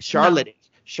topic. No.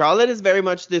 Charlotte is very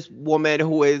much this woman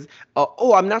who is,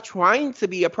 oh, I'm not trying to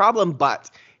be a problem, but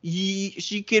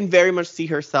she can very much see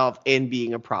herself in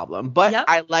being a problem. But Yep.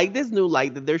 I like this new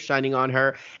light that they're shining on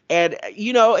her, and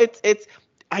it's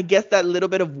I guess that little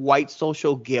bit of white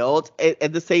social guilt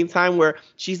at the same time, where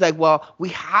she's like, well, we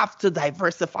have to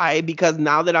diversify because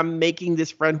now that I'm making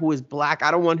this friend who is black,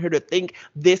 I don't want her to think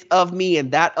this of me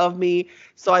and that of me.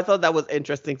 So I thought that was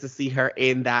interesting to see her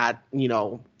in that,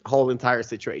 whole entire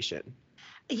situation.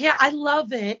 Yeah, I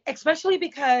love it, especially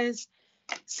because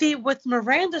see, with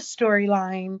Miranda's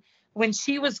storyline, when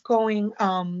she was going,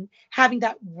 having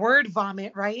that word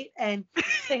vomit, right? And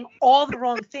saying all the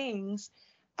wrong things,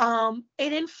 it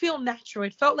didn't feel natural.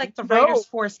 It felt like the No. writers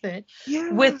forced it.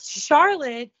 Yeah. With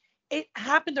Charlotte, it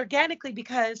happened organically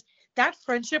because that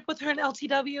friendship with her and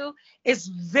LTW is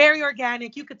very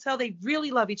organic. You could tell they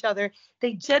really love each other.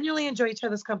 They genuinely enjoy each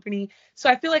other's company. So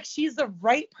I feel like she's the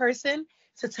right person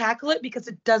to tackle it because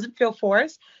it doesn't feel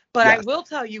forced. But I Yes. will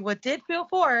tell you what did feel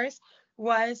forced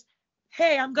was,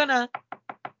 hey, I'm gonna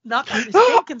knock on this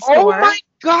Jenkins Oh store. my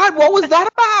God, what was that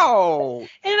about?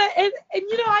 And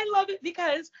you know, I love it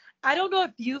because I don't know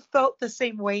if you felt the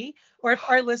same way or if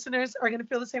our listeners are gonna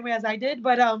feel the same way as I did,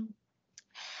 but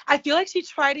I feel like she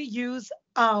tried to use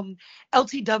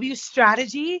LTW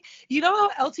strategy. You know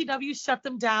how LTW shut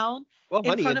them down Well,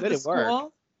 in honey, front it of the didn't work.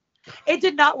 school? It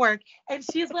did not work. And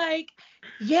she's like,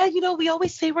 yeah, you know, we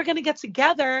always say we're gonna get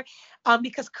together,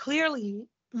 because clearly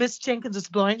Miss Jenkins is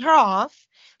blowing her off.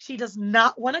 She does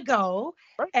not want to go,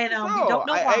 and Rightfully we so. don't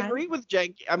know I why. agree with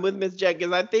I'm with Miss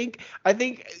Jenkins. I think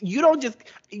you don't just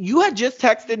you had just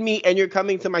texted me and you're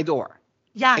coming to my door.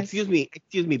 Yes, Excuse me,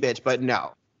 bitch, but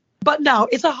no. but no,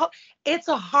 it's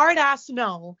a hard ass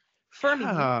no for me.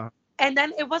 Yeah. And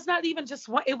then it was not even just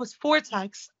one; it was four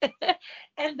texts.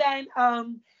 And then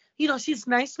you know, she's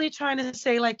nicely trying to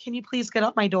say like, "Can you please get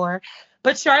up my door?"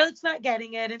 But Charlotte's not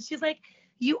getting it, and she's like,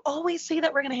 "You always say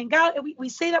that we're gonna hang out, and we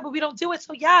say that, but we don't do it.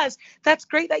 So yes, that's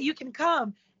great that you can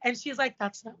come." And she's like,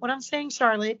 "That's not what I'm saying,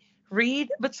 Charlotte. Read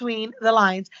between the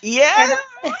lines." Yeah.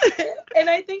 And and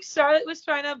I think Charlotte was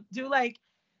trying to do like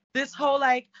this whole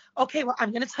like, okay, well,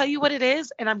 I'm gonna tell you what it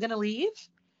is, and I'm gonna leave,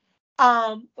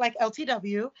 like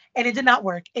LTW, and it did not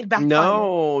work. It backfired.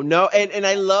 No, no, and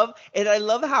I love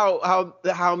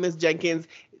how Miss Jenkins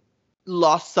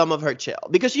lost some of her chill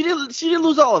because she didn't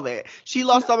lose all of it. She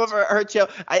lost No. some of her chill.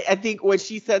 I think when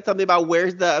she said something about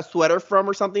where's the sweater from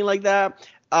or something like that.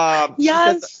 She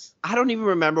said Yes, I don't even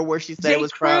remember where she said it J.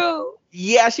 was from. Crew.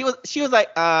 Yeah, she was like,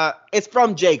 it's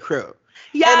from J. Crew.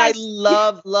 And I Yes,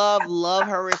 love, love, love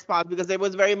her response because it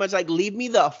was very much like, leave me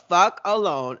the fuck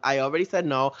alone. I already said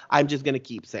no. I'm just gonna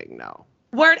keep saying no.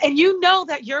 word. And you know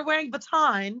that you're wearing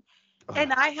baton,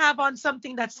 and I have on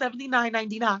something that's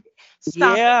 79.99.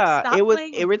 Stop it. Yeah, it Stop was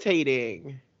playing with me.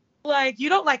 irritating. Like you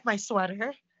don't like my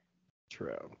sweater.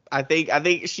 True. I think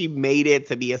she made it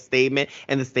to be a statement,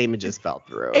 and the statement just fell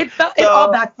through. It all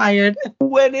So backfired.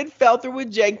 when it fell through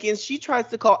with Jenkins, she tries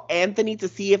to call Anthony to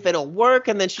see if it'll work,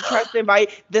 and then she tries to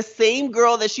invite the same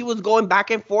girl that she was going back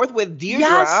and forth with,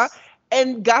 Deirdre, Yes.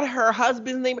 and got her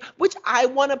husband's name. Which I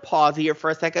want to pause here for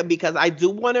a second because I do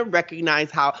want to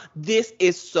recognize how this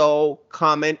is so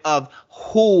common of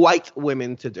who white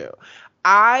women to do.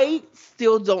 I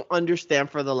still don't understand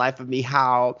for the life of me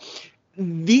how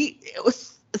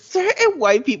certain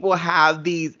white people have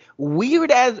these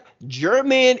weird ass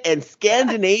German and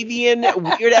Scandinavian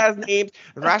weird ass names,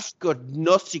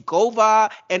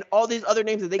 Rashkodnosikova, and all these other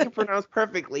names that they can pronounce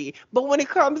perfectly. But when it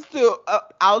comes to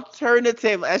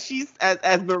alternative, as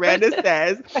Miranda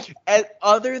says, as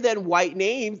other than white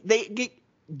names, they get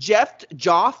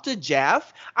Joff to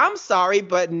Jeff. I'm sorry,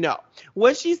 but no.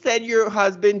 When she said your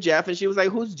husband Jeff, and she was like,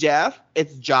 "Who's Jeff?"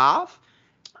 It's Joff.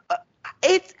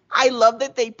 I love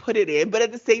that they put it in, but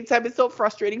at the same time, it's so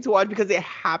frustrating to watch because it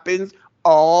happens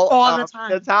all the of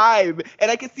time. the time.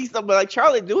 And I can see someone like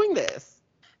Charlotte doing this.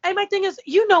 And my thing is,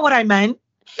 you know what I meant.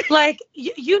 Like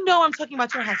you know I'm talking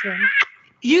about your husband.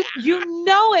 You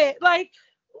know it. Like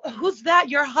who's that?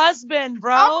 Your husband, I'm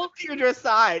bro. on Deirdre's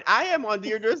side. I am on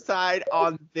Deirdre's side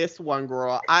on this one,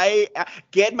 girl. I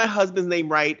get my husband's name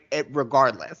right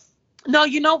regardless. No,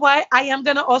 you know what? I am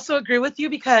gonna also agree with you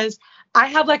because I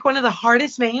have like one of the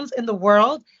hardest names in the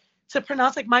world to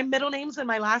pronounce. Like my middle name's and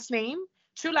my last name.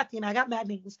 True Latina. I got mad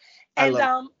names. I And love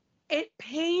it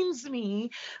pains me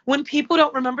when people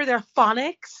don't remember their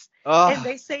phonics and Oh,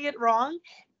 they say it wrong.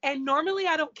 And normally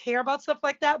I don't care about stuff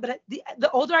like that, but the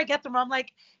older I get, the more I'm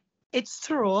like, it's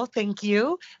Tarul, thank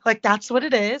you. Like that's what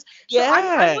it is. So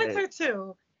I'm with yes. her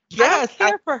too. I don't Yes.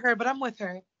 care for her, but I'm with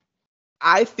her.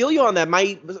 I feel you on that.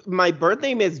 My birth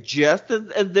name is just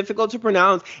as difficult to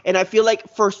pronounce, and I feel like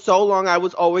for so long I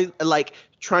was always like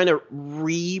trying to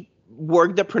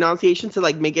rework the pronunciation to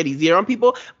like make it easier on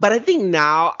people. But I think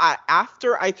now,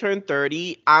 after I turned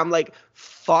 30, I'm like,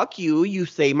 fuck you. You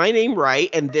say my name right,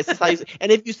 and this is how you say.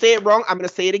 And if you say it wrong, I'm gonna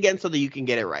say it again so that you can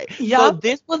get it right. So Yup,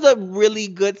 this was a really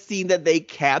good scene that they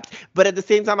kept, but at the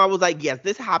same time, I was like, yes,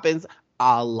 this happens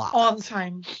a lot. all the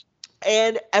time.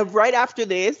 And right after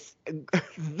this,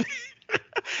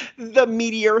 the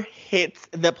meteor hits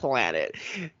the planet.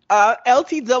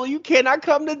 LTW cannot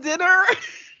come to dinner.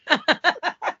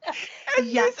 And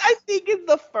Yes. this, I think, is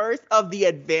the first of the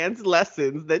advanced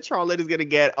lessons that Charlotte is going to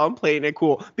get on Playing It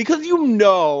Cool. Because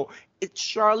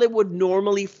Charlotte would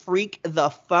normally freak the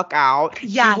fuck out.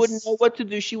 Yes. She wouldn't know what to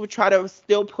do. She would try to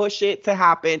still push it to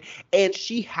happen. And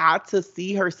she had to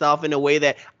see herself in a way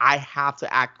that I have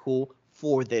to act cool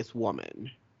for this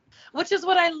woman. Which is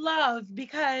what I love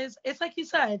because it's like you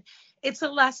said, it's a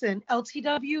lesson.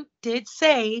 LTW did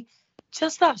say,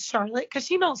 just us, Charlotte, because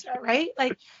she knows her, right?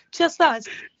 Like, just us.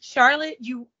 Charlotte,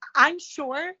 I'm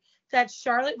sure that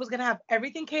Charlotte was gonna have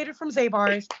everything catered from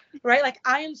Zabar's, right? Like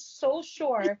I am so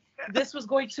sure this was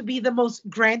going to be the most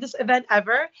grandest event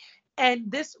ever.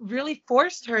 And this really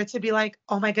forced her to be like,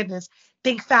 oh my goodness,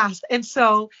 think fast. And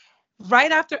so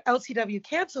right after LTW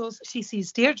cancels, she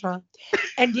sees Deirdre.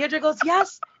 And Deirdre goes,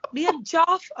 yes, me and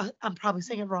Joff, I'm probably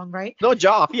saying it wrong, right? No,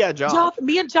 Joff. Yeah, Joff.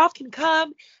 Me and Joff can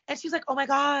come. And she's like, oh my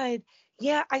God,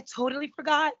 yeah, I totally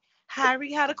forgot.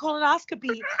 Harry had a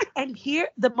colonoscopy. And here,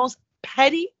 the most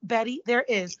petty Betty there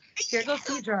is. Here goes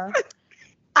Deirdre.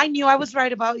 I knew I was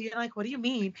right about you. And like, what do you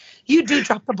mean? You do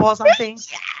drop the balls on things.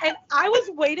 And I was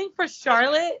waiting for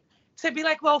Charlotte to be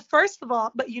like, well, first of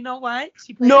all, but you know what?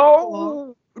 She played it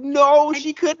cool. No,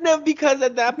 she couldn't have, because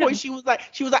at that point she was like,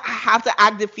 I have to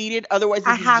act defeated, otherwise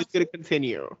this is just gonna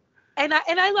continue. And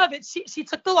I love it. She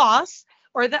took the loss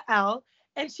or the L,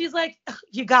 and she's like,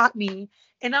 you got me.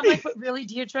 And I'm like, but really,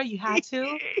 Deirdre, you had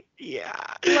to? Yeah.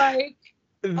 Like,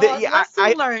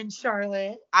 lesson learned,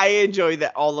 Charlotte. I enjoyed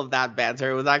all of that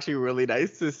banter. It was actually really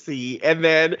nice to see. And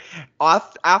then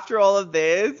after all of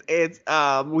this, it's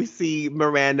we see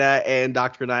Miranda and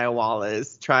Dr. Nia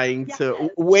Wallace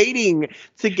waiting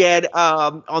to get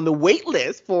on the wait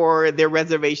list for their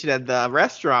reservation at the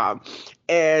restaurant.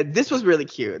 And this was really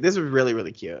cute. This was really,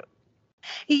 really cute.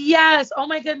 Yes. Oh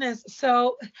my goodness.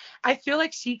 So I feel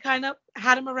like she kind of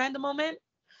had a Miranda moment.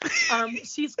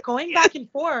 She's going back and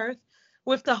forth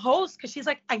with the host because she's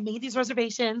like, I made these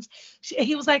reservations.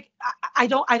 He was like, I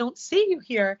don't see you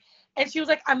here. And she was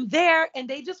like, I'm there. And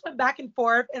they just went back and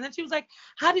forth. And then she was like,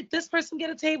 how did this person get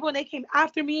a table? And they came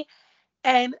after me.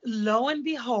 And lo and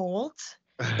behold,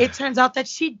 it turns out that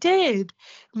she did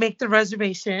make the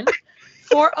reservation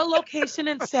for a location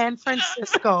in San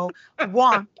Francisco.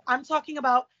 Womp. I'm talking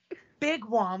about big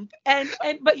womp.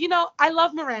 But you know, I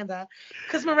love Miranda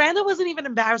because Miranda wasn't even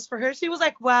embarrassed for her. She was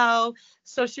like, well,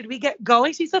 so should we get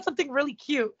going? She said something really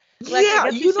cute. Like, yeah,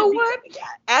 you know what?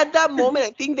 At that moment, I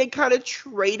think they kind of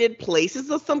traded places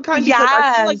of some kind. Yes.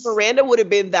 I feel like Miranda would have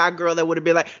been that girl that would have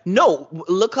been like, no,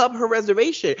 look up her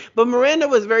reservation. But Miranda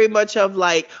was very much of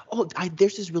like, oh,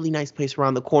 there's this really nice place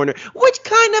around the corner, which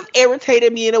kind of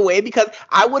irritated me in a way because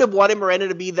I would have wanted Miranda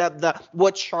to be the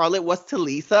what Charlotte was to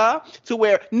Lisa, to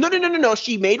where no,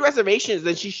 she made reservations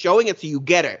and she's showing it to you,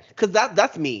 get her, because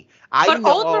that's me. But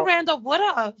old Miranda would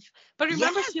have. But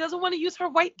remember, she doesn't want to use her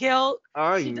white guilt.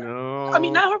 I know. I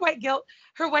mean, not her white guilt,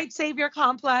 her white savior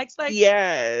complex. Like,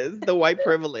 yes, the white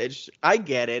privilege. I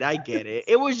get it.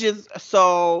 It was just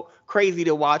so crazy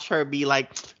to watch her be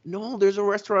like, no, there's a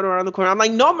restaurant around the corner. I'm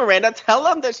like, no, Miranda, tell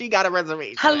them that she got a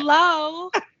reservation. Hello.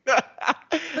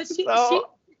 But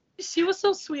she was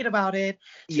so sweet about it.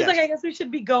 She's like, I guess we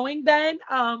should be going then.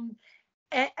 And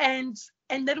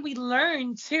then we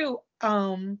learned too,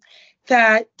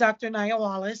 that Dr. Nia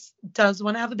Wallace does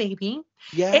want to have a baby.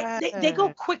 Yeah. They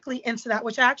go quickly into that,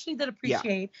 which I actually did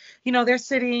appreciate. Yeah. You know, they're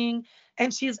sitting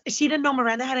and she didn't know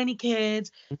Miranda had any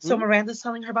kids. Mm-hmm. So Miranda's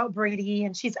telling her about Brady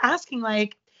and she's asking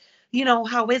like, you know,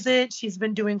 how is it? She's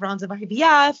been doing rounds of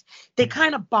IVF. They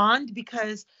kind of bond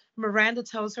because Miranda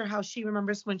tells her how she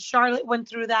remembers when Charlotte went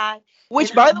through that.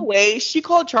 Which, by the way, she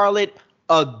called Charlotte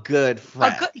a good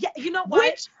friend. Yeah, you know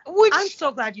what? Which I'm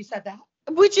so glad you said that.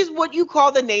 Which is what you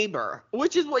call the neighbor.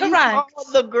 Which is what Correct. You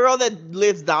call the girl that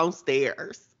lives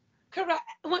downstairs. Correct.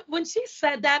 When she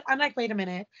said that, I'm like, wait a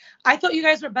minute. I thought you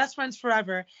guys were best friends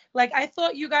forever. Like, I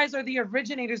thought you guys are the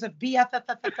originators of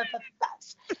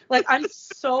BFFFFFFs. Like, I'm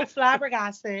so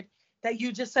flabbergasted that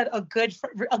you just said a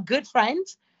good friend.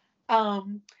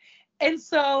 And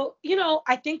so, you know,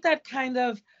 I think that kind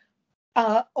of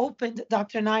opened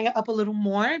Dr. Nia up a little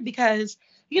more because,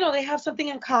 you know, they have something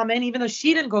in common, even though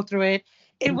she didn't go through it.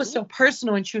 It was so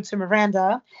personal and true to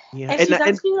Miranda. Yeah. And she's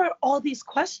asking her all these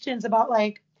questions about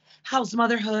like, how's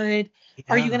motherhood? Yeah.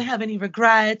 Are you going to have any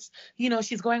regrets? You know,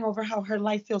 she's going over how her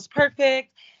life feels perfect.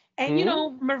 And, you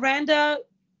know, Miranda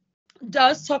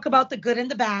does talk about the good and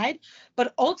the bad,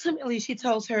 but ultimately she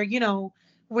tells her, you know,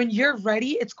 when you're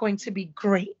ready, it's going to be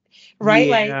great. Right?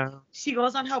 Yeah. Like she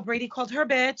goes on how Brady called her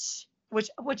bitch,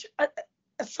 which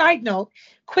a side note,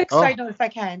 side note if I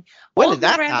can. When did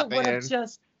that happen?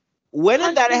 When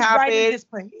did that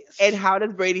happen? And how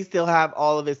does Brady still have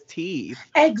all of his teeth?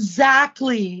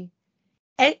 Exactly.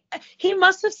 And he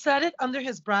must have said it under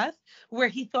his breath where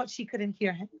he thought she couldn't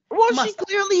hear him. Well, she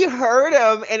clearly heard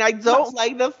him. And I don't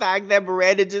like the fact that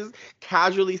Miranda just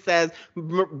casually says,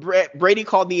 Brady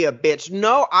called me a bitch.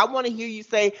 No, I want to hear you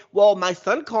say, well, my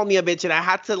son called me a bitch and I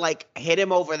had to like hit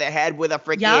him over the head with a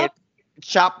freaking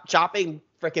chopping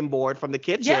freaking board from the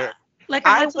kitchen. Yeah. Like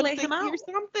I had to lay him out.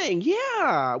 Something.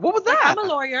 Yeah. What was that? I'm a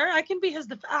lawyer. I can be his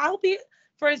I'll be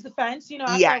for his defense,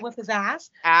 after I Yes, whip his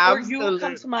ass, or you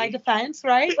come to my absolutely. defense,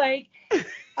 right? Like,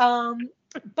 um,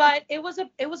 but it was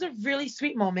a really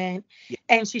sweet moment, Yeah.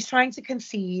 and she's trying to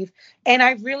conceive, and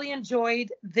I really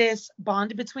enjoyed this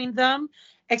bond between them,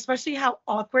 especially how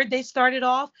awkward they started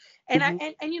off, and I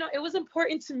Mhm. and it was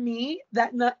important to me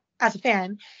that as a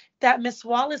fan that Miss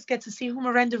Wallace get to see who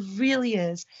Miranda really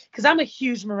is, because I'm a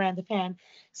huge Miranda fan,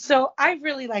 so I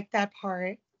really liked that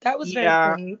part. That was very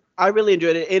Yeah, great. I really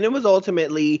enjoyed it, and it was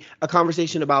ultimately a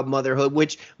conversation about motherhood,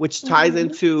 which ties Hmm.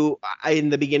 into in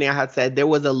the beginning I had said there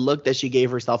was a look that she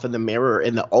gave herself in the mirror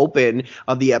in the open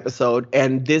of the episode,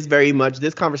 and this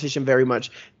conversation very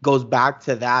much goes back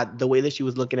to that, the way that she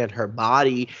was looking at her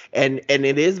body, and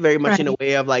it is very much in a Right.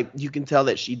 way of like you can tell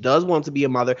that she does want to be a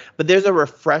mother, but there's a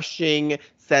refreshing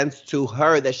sense to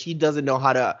her that she doesn't know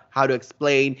how to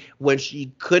explain when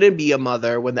she couldn't be a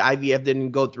mother, when the IVF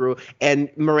didn't go through, and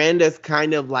Miranda's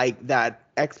kind of like that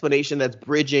explanation that's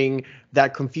bridging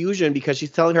that confusion, because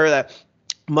she's telling her that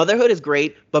motherhood is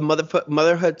great, but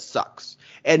motherhood sucks.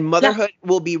 And Yeah. motherhood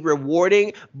will be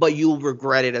rewarding, but you'll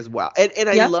regret it as well. And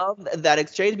I Yep. love that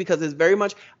exchange, because it's very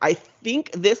much, I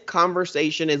think this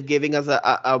conversation is giving us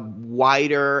a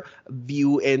wider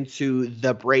view into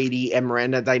the Brady and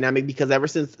Miranda dynamic, because ever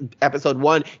since episode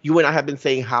one, you and I have been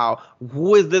saying how,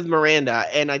 who is this Miranda?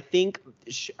 And I think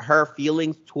her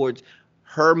feelings towards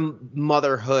her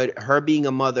motherhood, her being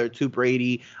a mother to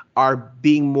Brady, are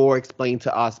being more explained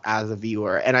to us as a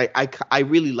viewer. And I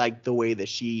really like the way that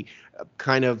she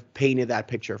kind of painted that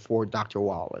picture for Dr.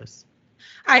 Wallace.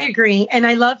 I agree. And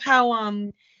I love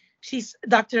how she's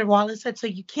Dr. Wallace said, so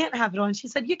you can't have it on. She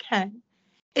said, you can.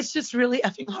 It's just really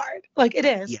effing hard. Like it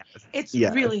is. Yes. It's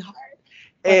Yes. really hard.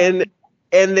 But And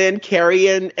and then Carrie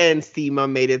and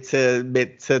Seema made it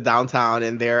to downtown,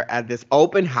 and they're at this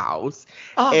open house.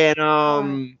 oh And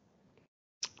God.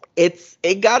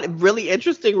 it got really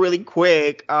interesting really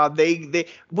quick. They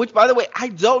which, by the way, I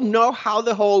don't know how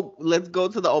the whole let's go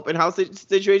to the open house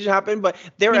situation happened, but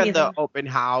they're Me at the neither. open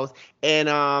house, and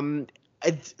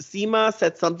Seema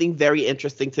said something very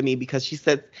interesting to me, because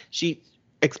she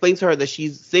explains to her that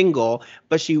she's single,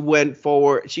 but she went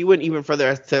even further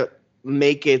as to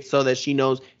make it so that she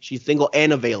knows she's single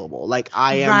and available. Like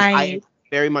I am Right.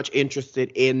 very much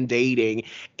interested in dating,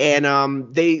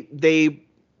 and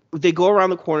they go around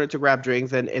the corner to grab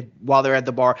drinks, and while they're at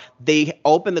the bar, they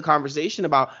open the conversation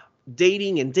about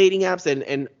dating and dating apps,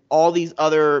 and all these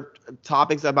other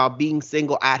topics about being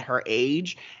single at her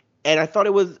age. And I thought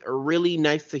it was really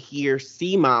nice to hear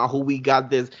Seema, who we got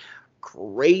this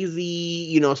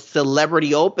crazy,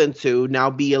 celebrity open to, now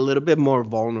be a little bit more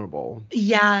vulnerable.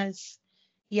 Yes.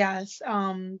 Yes.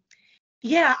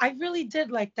 Yeah, I really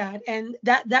did like that. And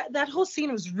that whole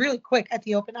scene was really quick at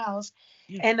the open house.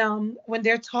 Yeah. And when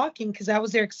they're talking, because that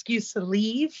was their excuse to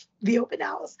leave the open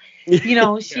house,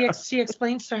 Yeah. she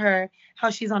explains to her how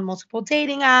she's on multiple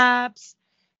dating apps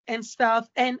and stuff.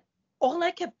 And all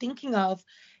I kept thinking of,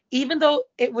 even though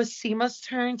it was Seema's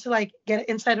turn to like get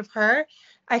inside of her,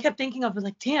 I kept thinking of it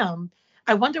like, damn,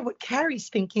 I wonder what Carrie's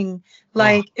thinking. Oh,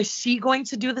 Like, is she going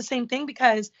to do the same thing?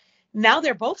 Because now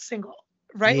they're both single,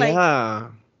 right? Like, yeah.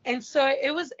 and so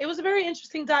it was a very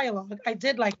interesting dialogue. I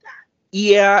did like that.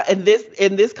 Yeah, and this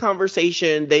in this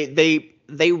conversation,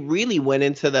 they really went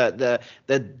into the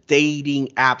dating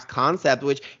apps concept,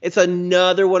 which it's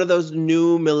another one of those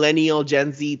new millennial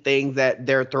Gen Z things that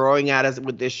they're throwing at us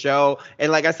with this show.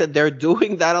 And like I said, they're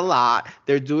doing that a lot.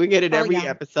 They're doing it in Oh every yeah.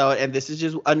 episode, and this is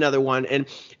just another one. And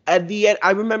at the end,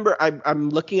 I remember I'm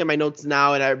looking at my notes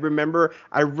now, and I remember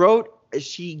I wrote,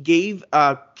 she gave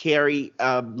Carrie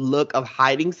a look of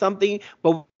hiding something,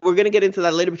 but we're gonna get into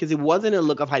that later, because it wasn't a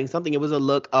look of hiding something. It was a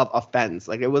look of offense.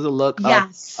 Like, it was a look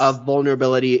Yes. of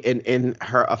vulnerability in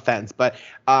her offense. But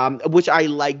which I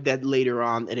like that later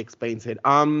on it explains it.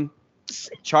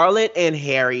 Charlotte and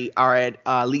Harry are at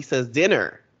Lisa's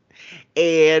dinner,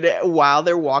 and while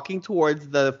they're walking towards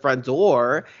the front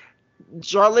door,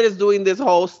 Charlotte is doing this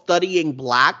whole studying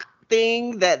black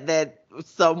thing that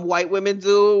some white women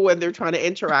do when they're trying to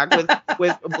interact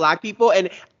with black people, and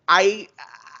I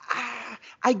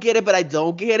I get it, but I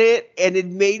don't get it, and it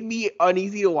made me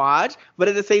uneasy to watch. But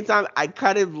at the same time, I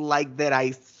kind of like that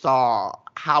I saw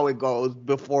how it goes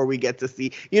before we get to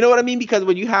see. You know what I mean? Because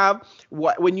when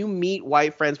you meet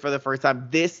white friends for the first time,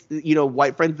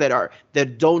 white friends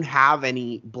that don't have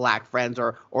any black friends,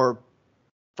 or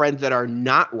friends that are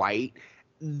not white,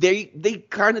 they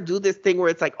kind of do this thing where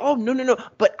it's like, oh, no,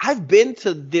 but I've been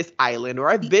to this island, or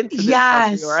I've been to this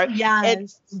country, Yes. and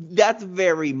Yes. that's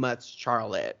very much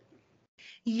Charlotte.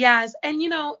 Yes. And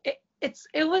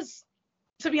it was,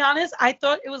 to be honest, I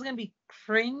thought it was gonna be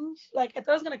cringe. Like I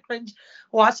thought I was gonna cringe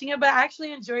watching it, but I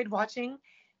actually enjoyed watching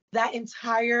that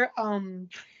entire But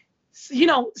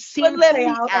scene play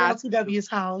out at LTW's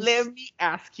house. let me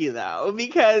ask you though,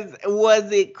 because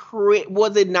was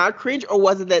it not cringe, or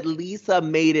was it that Lisa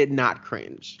made it not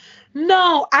cringe?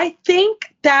 No, I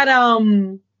think that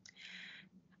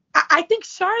I think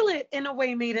Charlotte in a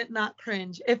way made it not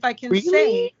cringe, if I can say.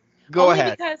 Really? Go Only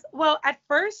ahead. because, well, at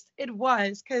first it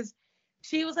was because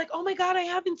she was like, "Oh my God, I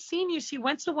haven't seen you." She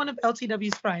went to one of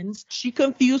LTW's friends She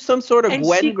confused some sort of and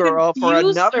Gwen she girl for confused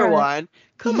another her. one.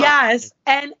 Come on. Yes,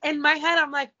 and in my head,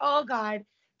 I'm like, "Oh God,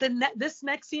 this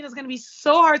next scene is gonna be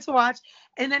so hard to watch."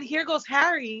 And then here goes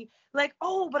Harry, like,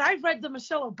 "Oh, but I read the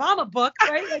Michelle Obama book,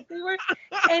 right?" Like they were,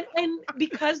 and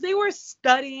because they were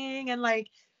studying and like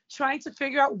trying to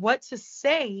figure out what to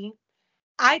say,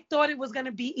 I thought it was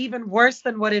gonna be even worse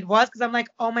than what it was because I'm like,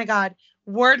 "Oh my God,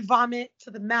 word vomit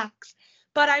to the max."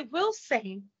 But I will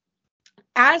say,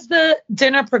 as the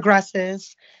dinner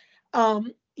progresses,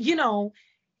 um, you know,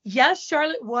 yes,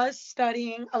 Charlotte was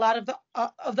studying a lot of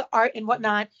the art and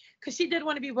whatnot because she did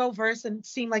want to be well versed and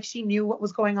seem like she knew what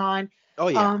was going on Oh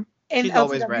yeah. in She's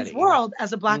always LTW's ready. world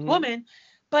as a Black Hmm. woman.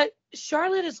 But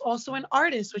Charlotte is also an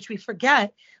artist, which we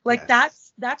forget. Like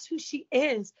Yes. that's who she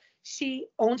is. She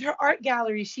owned her art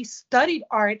gallery. She studied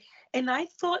art, and I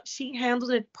thought she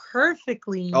handled it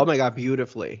Oh perfectly. my God,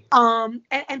 beautifully.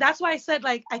 And that's why I said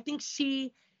like I think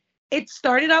she it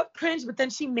started out cringe, but then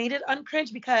she made it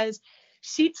uncringe because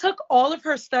she took all of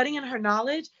her studying and her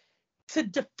knowledge to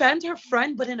defend her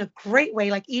friend, but in a great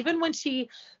way. Like even when she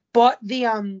bought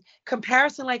the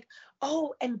comparison, like,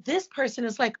 oh, and this person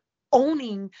is like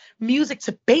owning music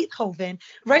to Beethoven,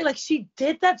 right? Like she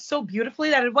did that so beautifully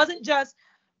that it wasn't just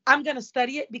I'm gonna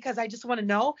study it because I just want to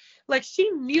know. Like she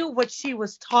knew what she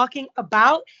was talking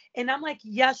about. And I'm like,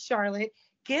 yes, Charlotte,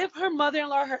 give her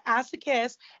mother-in-law her ass a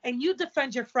kiss and you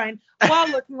defend your friend while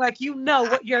looking like you know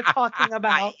what you're talking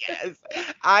about. Yes,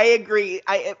 I agree.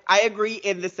 I agree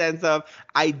in the sense of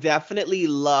I definitely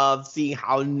love seeing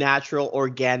how natural,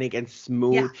 organic, and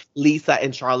Yeah. smooth Lisa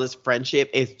and Charlotte's friendship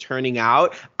is turning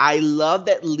out. I love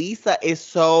that Lisa is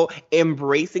so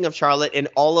embracing of Charlotte and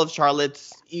all of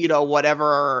Charlotte's,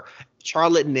 whatever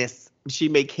Charlotte-ness she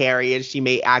may carry and she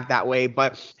may act that way,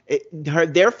 but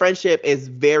their friendship is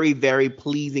very, very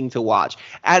pleasing to watch.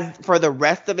 As for the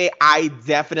rest of it, I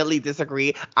definitely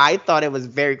disagree. I thought it was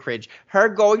very cringe. Her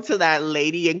going to that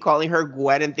lady and calling her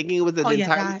Gwen and thinking it was an Oh yeah,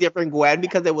 entirely that. different Gwen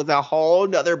because it was a whole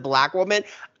nother Black woman.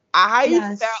 I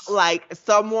felt Yes. like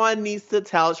someone needs to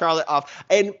tell Charlotte off,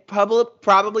 and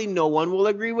probably no one will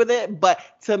agree with it. But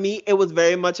to me, it was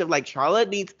very much of like Charlotte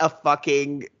needs a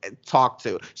fucking talk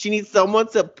to. She needs someone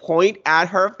to point at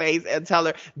her face and tell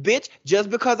her, "Bitch, just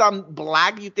because I'm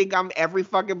Black, you think I'm every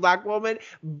fucking Black woman."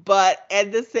 But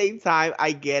at the same time,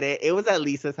 I get it. It was at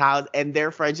Lisa's house, and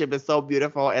their friendship is so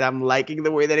beautiful, and I'm liking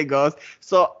the way that it goes.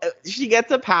 So she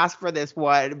gets a pass for this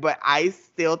one, but I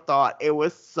still thought it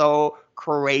was so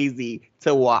crazy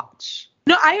to watch.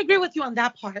 No, I agree with you on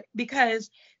that part because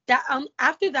that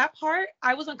after that part,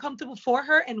 I was uncomfortable for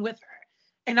her and with her.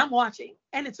 And I'm watching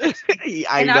and it's fiction.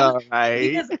 I And I was know,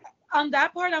 right? because on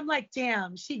that part I'm like,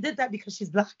 damn, she did that because she's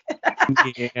Black.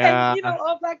 And Yeah,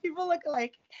 all Black people look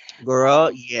alike.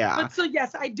 girl, yeah. But so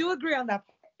yes, I do agree on that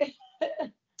part.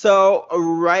 So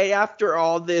right after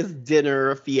all this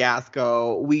dinner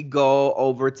fiasco, we go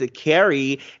over to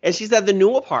Carrie, and she's at the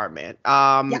new apartment.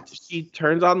 Yes. She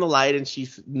turns on the light and she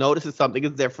notices something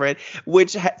is different,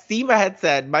 which Seema had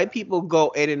said, "My people go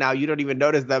in and out. You don't even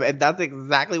notice them," and that's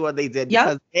exactly what they did Yep.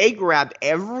 because they grabbed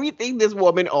everything this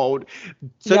woman owned,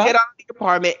 took it Yep. out of the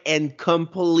apartment, and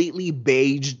completely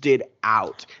beiged it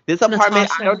out. This apartment,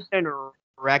 I don't Natasha. even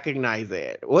recognize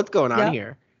it. What's going on Yep.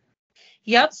 here?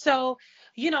 Yep. So,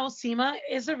 Seema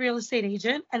is a real estate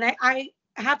agent. And I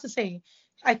have to say,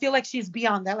 I feel like she's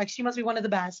beyond that. Like she must be one of the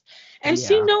best. And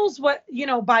she Yeah. knows what,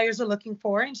 buyers are looking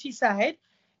for. And she said,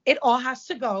 it all has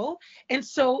to go. And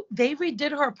so they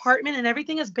redid her apartment and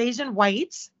everything is beige and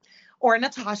white, or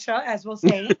Natasha, as we'll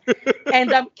say.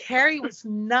 And Carrie was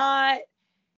not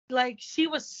like she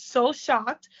was so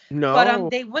shocked. But No.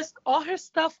 they whisked all her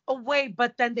stuff away,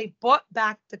 but then they brought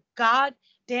back the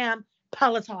goddamn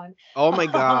Peloton. Oh my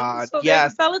God. So there's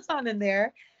a Yes. Peloton in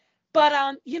there.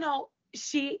 But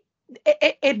she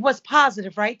it was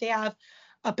positive, right? They have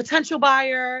a potential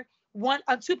buyer,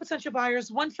 two potential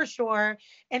buyers, one for sure.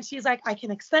 And she's like, I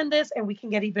can extend this and we can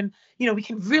get even, we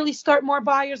can really start more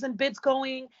buyers and bids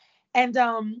going. And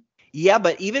Yeah,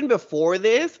 but even before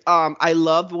this, I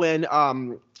loved when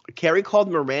Carrie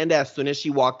called Miranda as soon as she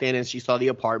walked in and she saw the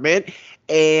apartment.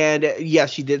 And yeah,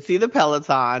 she did see the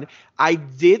Peloton. I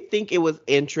did think it was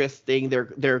interesting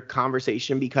their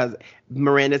conversation because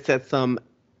Miranda said some,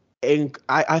 and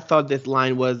I thought this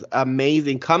line was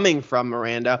amazing coming from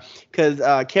Miranda because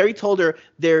Carrie told her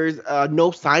there's no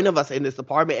sign of us in this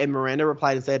apartment, and Miranda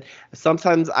replied and said,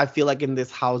 "Sometimes I feel like in this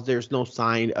house there's no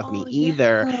sign of me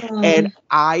either." And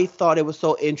I thought it was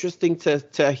so interesting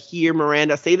to hear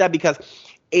Miranda say that because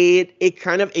it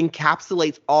kind of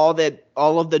encapsulates all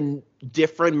of the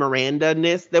different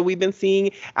Miranda-ness that we've been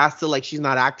seeing as to like she's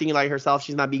not acting like herself,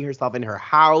 she's not being herself in her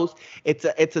house. It's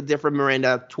a different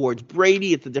Miranda towards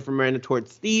Brady, it's a different Miranda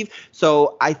towards Steve.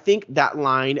 So I think that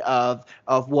line of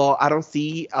well, I don't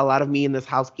see a lot of me in this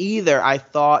house either, I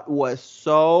thought was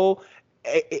so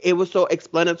it was so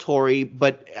explanatory,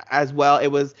 but as well it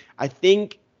was, I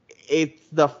think it's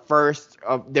the first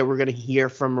that we're going to hear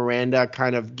from Miranda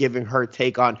kind of giving her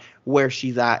take on where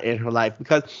she's at in her life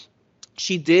because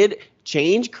she did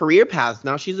change career paths.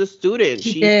 Now she's a student.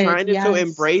 She's trying to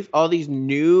embrace all these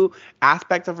new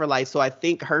aspects of her life. So I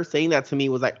think her saying that to me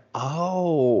was like,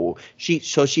 oh, she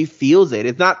feels it.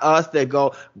 It's not us that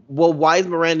go, well, why is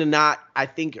Miranda not? I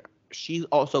think she's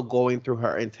also going through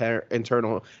her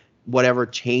internal whatever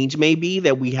change may be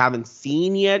that we haven't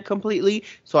seen yet completely.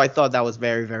 So I thought that was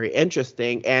very, very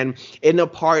interesting. And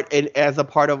as a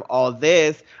part of all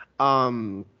this,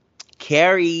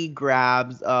 Carrie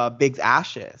grabs Big's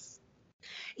ashes.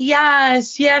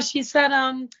 Yes, yeah. She said,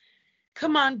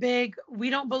 "Come on, Big. We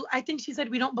don't. I think she said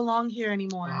we don't belong here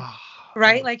anymore."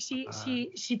 Right? Like she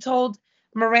told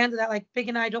Miranda that like Big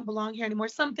and I don't belong here anymore,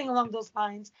 something along those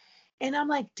lines. And I'm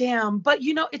like, damn. But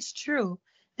it's true.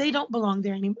 They don't belong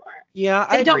there anymore. Yeah,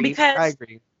 I agree. Because I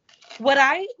agree. What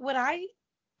I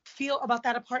feel about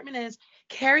that apartment is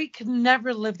Carrie could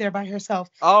never live there by herself.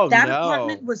 Oh, that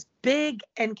apartment was Big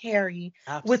and Carrie.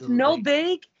 Absolutely. With no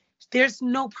Big, there's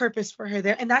no purpose for her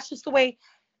there. And that's just the way,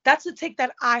 that's the take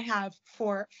that I have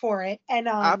for it. And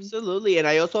absolutely. And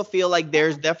I also feel like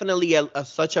there's definitely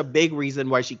such a big reason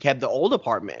why she kept the old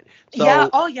apartment. So, yeah.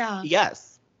 Oh yeah.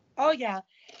 Yes. Oh yeah.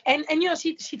 And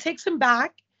she takes him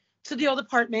back to the old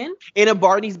apartment in a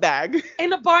Barney's bag.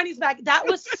 That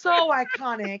was so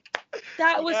iconic.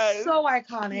 That was so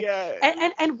iconic. Yes.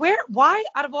 And why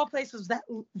out of all places that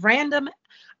random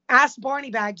ass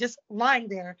Barney bag just lying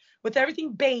there with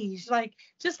everything beige, like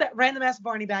just that random ass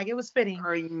Barney bag. It was fitting.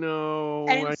 I know.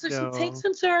 And so she takes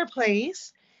him to her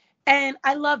place, and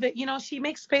I love it. She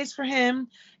makes space for him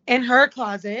in her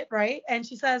closet, right? And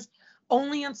she says,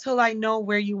 "Only until I know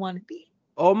where you want to be."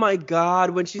 Oh my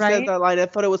God! When she said that line, I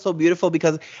thought it was so beautiful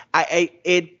because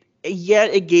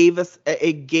it gave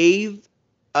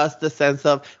us the sense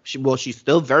of she's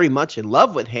still very much in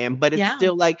love with him, but it's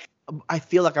still like I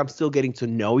feel like I'm still getting to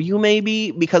know you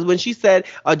maybe, because when she said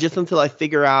just until I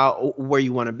figure out where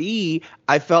you want to be,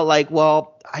 I felt like,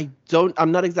 well,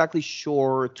 I'm not exactly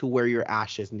sure to where your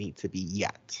ashes need to be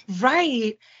yet.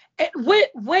 Right.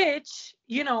 Which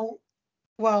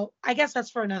well, I guess that's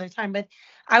for another time, but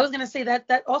I was going to say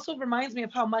that also reminds me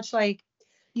of how much like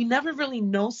you never really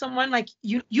know someone. Like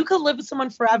you could live with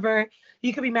someone forever,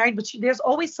 you could be married, but there's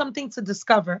always something to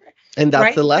discover. And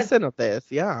that's the lesson of this.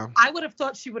 Yeah. I would have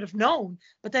thought she would have known,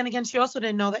 but then again, she also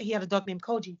didn't know that he had a dog named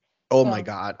Koji. Oh my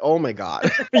God.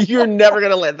 You're never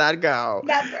going to let that go.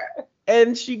 Never.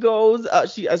 And she goes,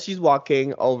 as she's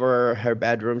walking over her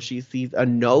bedroom, she sees a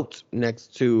note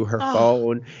next to her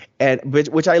phone, and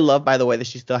which I love, by the way, that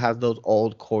she still has those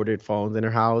old corded phones in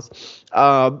her house.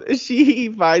 She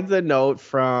finds a note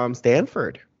from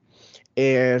Stanford,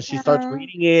 and she starts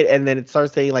reading it, and then it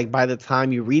starts saying like, by the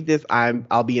time you read this,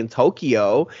 I'll be in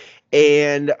Tokyo,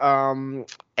 and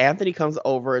Anthony comes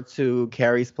over to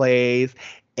Carrie's place.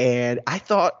 And I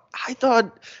thought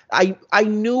I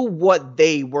knew what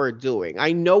they were doing.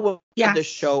 I know what the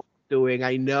show was doing.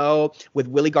 I know with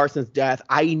Willie Garson's death,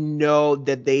 I know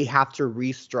that they have to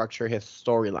restructure his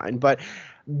storyline. But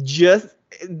just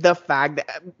the fact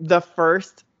that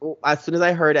as soon as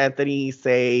I heard Anthony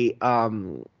say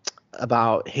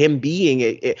about him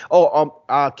being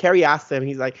Carrie asked him,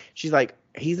 she's like,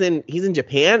 he's in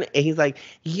Japan, and he's like,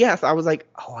 yes. I was like,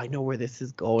 oh, I know where this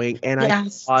is going, and I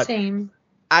thought, same.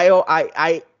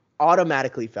 I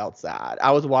automatically felt sad.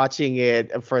 I was watching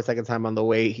it for a second time on the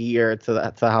way here to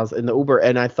the house in the Uber,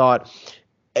 and I thought,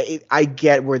 I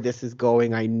get where this is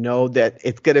going. I know that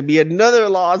it's gonna be another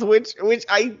loss, which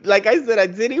I, like I said, I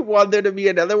didn't want there to be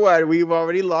another one. We've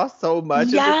already lost so much.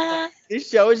 Yeah. This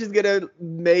show is just gonna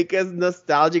make us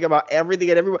nostalgic about everything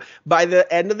and everyone. By the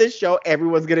end of this show,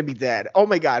 everyone's gonna be dead. Oh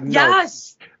my God, no.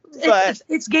 Yes. But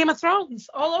It's Game of Thrones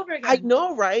all over I again.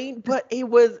 know, right? But it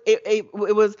was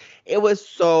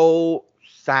so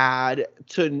sad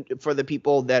for the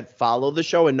people that follow the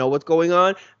show and know what's going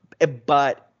on.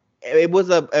 But it was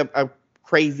a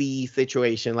crazy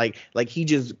situation. Like he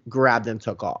just grabbed and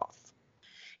took off.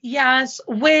 Yes,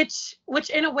 which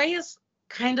in a way is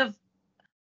kind of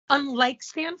unlike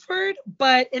Stanford,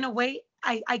 but in a way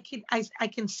I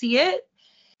can see it.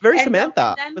 Very And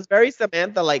Samantha. It then was very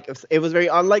Samantha. Like it was very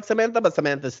unlike Samantha, but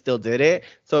Samantha still did it.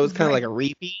 So it was kind of like right. a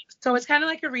repeat. So it's kind of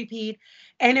like a repeat.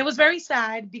 And it was very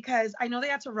sad because I know they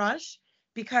had to rush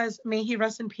because may he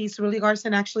rest in peace, Willie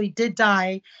Garson actually did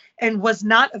die and was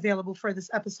not available for this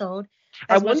episode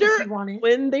I as much wonder as he wanted.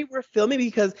 when they were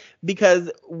filming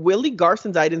because Willie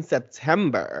Garson died in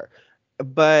September.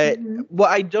 But Mhm. well,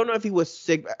 I don't know if he was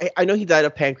sick. I know he died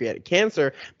of pancreatic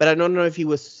cancer, but I don't know if he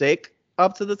was sick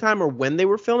up to the time or when they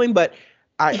were filming. But He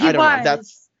I don't know.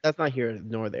 was. That's not here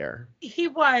nor there. He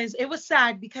was. It was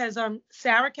sad because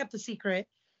Sarah kept the secret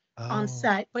on Oh.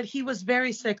 set, but he was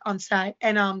very sick on set,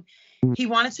 and he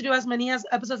wanted to do as many as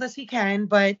episodes as he can,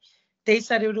 but they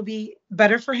said it would be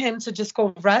better for him to just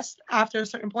go rest after a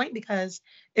certain point because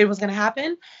it was going to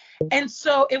happen. And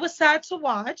so it was sad to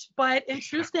watch, but in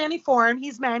true Stanley form,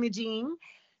 he's managing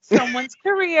someone's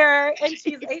career, and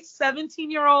she's a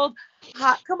 17-year-old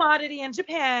hot commodity in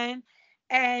Japan.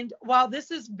 And while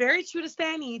this is very true to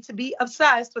Stanley to be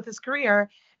obsessed with his career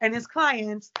and his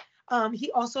clients,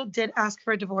 he also did ask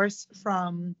for a divorce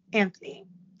from Anthony.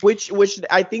 Which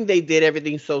I think they did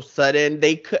everything so sudden.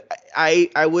 They could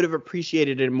I would have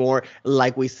appreciated it more,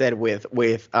 like we said with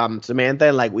Samantha,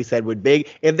 and like we said with Big,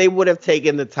 if they would have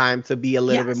taken the time to be a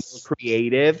little bit more Yes.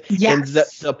 creative in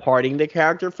Yes. departing the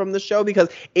character from the show, because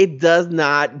it does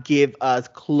not give us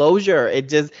closure. It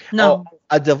just No.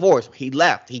 a divorce. He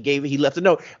left. He left a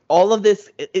note. All of this,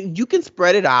 you can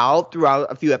spread it out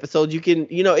throughout a few episodes. You can,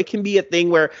 it can be a thing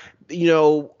where,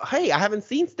 hey, I haven't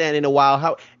seen Stan in a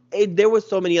while. There was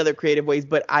so many other creative ways,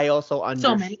 but I also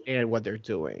understand what they're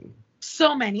doing.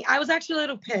 So many. I was actually a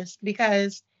little pissed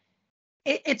because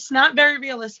it's not very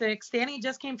realistic. Stanley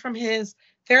just came from his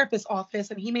therapist's office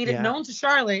and he made it Yeah. known to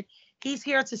Charlotte he's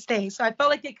here to stay. So I felt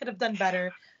like they could have done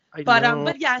better. I But know.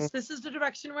 but yes, this is the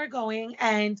direction we're going,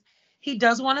 and he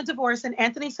does want a divorce. And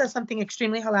Anthony says something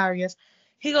extremely hilarious.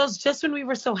 He goes, "Just when we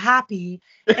were so happy,"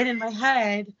 and in my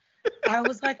head, I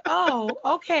was like, "Oh,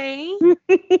 okay."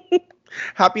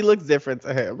 Happy looks different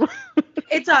to him.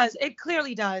 It does. It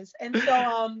clearly does. And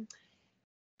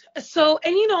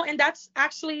and that's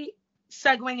actually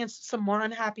segueing into some more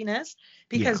unhappiness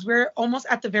because we're almost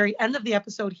at the very end of the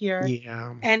episode here.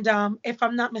 Yeah. And if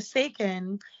I'm not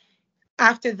mistaken,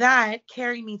 after that,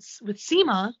 Carrie meets with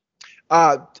Seema.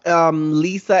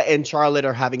 Lisa and Charlotte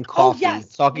are having coffee,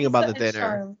 talking Lisa about the and dinner.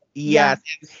 Charlotte. Yes.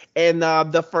 And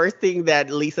the first thing that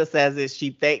Lisa says is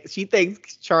she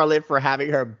thanks Charlotte for having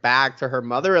her back to her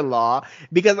mother-in-law,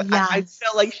 because I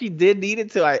felt like she did need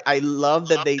it to. I love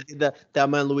that they did the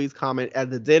Thelma and Louise comment at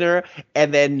the dinner,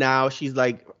 and then now she's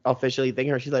like officially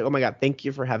thanking her. She's like, "Oh my God, thank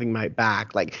you for having my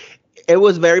back." Like, it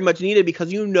was very much needed,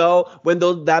 because when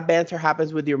that banter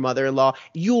happens with your mother-in-law,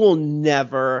 you will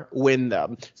never win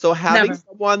them. So having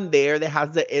someone there that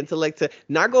has the intellect to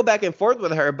not go back and forth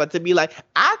with her, but to be like,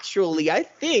 actually, I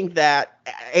think that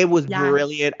it was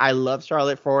brilliant. I love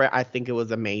Charlotte for it. I think it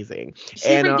was amazing.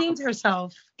 She redeemed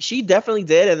herself. She definitely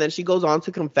did. And then she goes on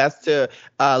to confess to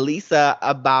Lisa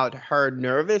about her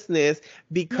nervousness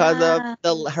because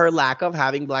of her lack of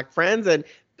having Black friends and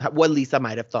what Lisa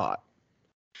might have thought.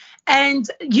 And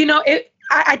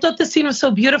I thought the scene was so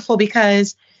beautiful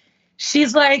because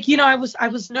she's like, I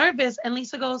was nervous, and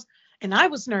Lisa goes, and I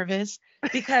was nervous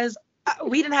because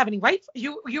we didn't have any white.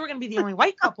 You were gonna be the only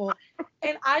white couple,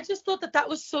 and I just thought that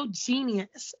was so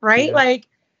genius, right? Yeah. Like,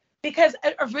 because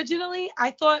originally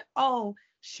I thought, oh,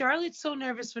 Charlotte's so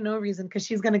nervous for no reason because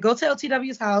she's gonna go to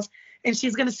LTW's house and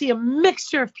she's gonna see a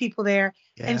mixture of people there,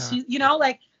 and she,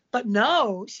 but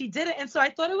no, she didn't, and so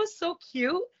I thought it was so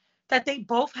cute that they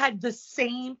both had the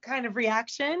same kind of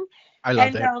reaction. I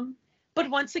loved it. But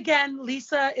once again,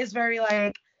 Lisa is very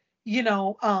like,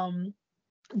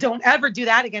 don't ever do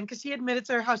that again, because she admitted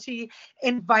to her how she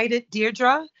invited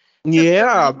Deirdre.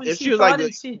 Yeah, she was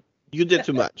like, you did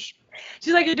too much.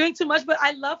 She's like, you're doing too much, but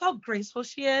I love how graceful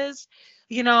she is,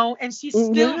 and she's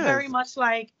still very much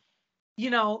like,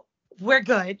 we're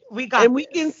good. We got And we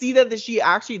can see that she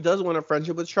actually does want a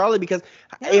friendship with Charlotte, because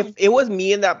yeah. if it was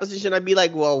me in that position, I'd be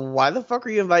like, well, why the fuck are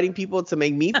you inviting people to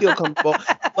make me feel comfortable?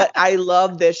 But I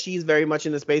love that she's very much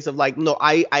in the space of like, no,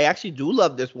 I actually do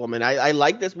love this woman. I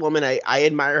like this woman. I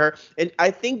admire her. And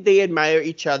I think they admire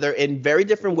each other in very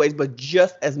different ways, but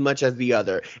just as much as the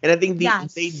other. And I think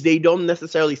Yes. they don't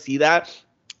necessarily see that.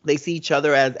 They see each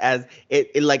other as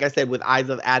it like I said, with eyes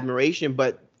of admiration,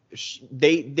 but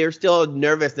they're still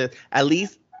nervousness, at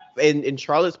least in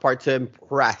Charlotte's part, to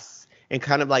impress and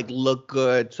kind of like look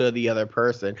good to the other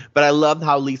person. But I loved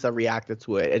how Lisa reacted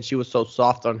to it, and she was so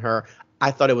soft on her.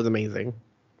 I thought it was amazing.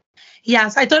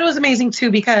 Yes, I thought it was amazing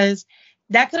too, because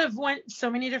that could have went so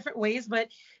many different ways. But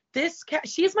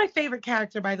she's my favorite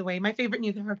character, by the way, my favorite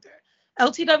new character.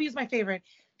 LTW is my favorite.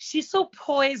 She's so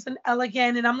poised and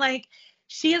elegant, and I'm like,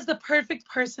 she is the perfect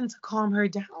person to calm her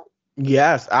down.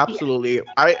 Yes, absolutely. Yeah.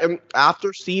 I am after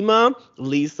Seema.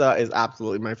 Lisa is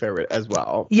absolutely my favorite as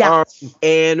well. Yeah.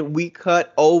 And we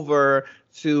cut over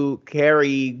to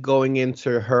Carrie going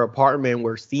into her apartment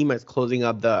where Seema is closing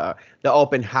up the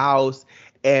open house,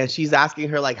 and she's asking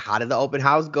her like, how did the open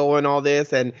house go and all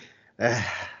this, and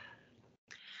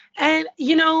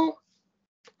you know,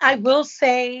 I will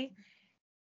say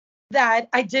that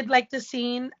I did like the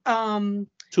scene.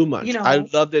 Too much. You know, I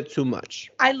loved it too much.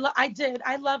 I did.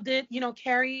 I loved it. You know,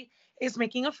 Carrie is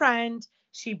making a friend.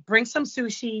 She brings some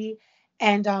sushi,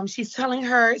 and Seema's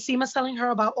telling her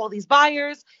about all these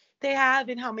buyers they have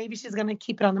and how maybe she's gonna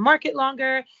keep it on the market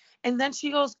longer. And then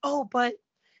she goes, "Oh, but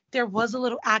there was a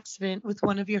little accident with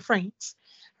one of your frames,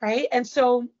 right?" And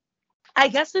so, I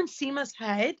guess in Seema's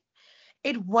head,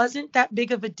 it wasn't that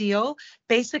big of a deal.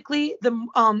 Basically,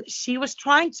 she was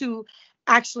trying to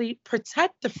actually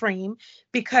protect the frame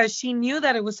because she knew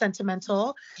that it was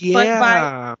sentimental.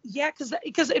 Yeah.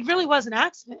 Because it really was an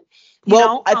accident.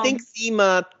 I think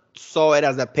Seema saw it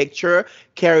as a picture.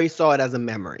 Carrie saw it as a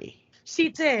memory. She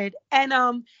did. And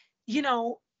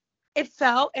it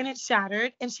fell and it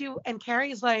shattered. And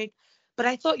Carrie's like, but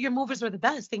I thought your movers were the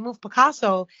best. They moved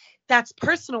Picasso. That's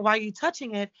personal. Why are you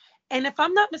touching it? And if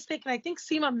I'm not mistaken, I think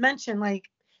Seema mentioned like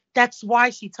that's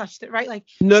why she touched it, right? Like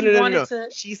no.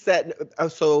 She said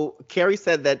so. Carrie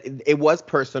said that it was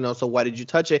personal. So why did you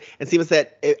touch it? And Seema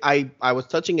said I was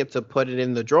touching it to put it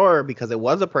in the drawer because it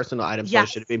was a personal item, so it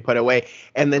should have been put away.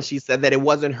 And then she said that it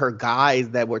wasn't her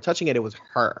guys that were touching it; it was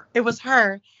her. It was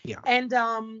her. Yeah.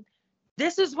 And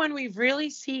this is when we really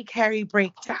see Carrie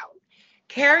break down.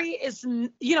 Carrie is,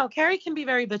 Carrie can be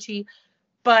very bitchy,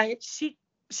 but she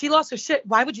lost her shit.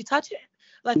 Why would you touch it?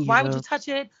 Like, why would you touch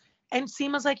it? And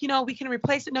Seema's like, we can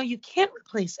replace it. No, you can't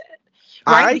replace it.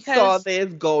 Right? I saw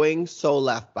this going so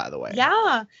left, by the way.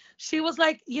 Yeah. She was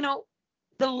like,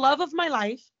 the love of my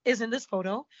life is in this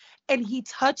photo. And he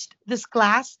touched this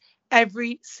glass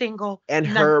every single night.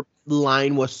 Her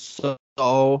line was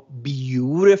so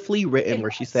beautifully written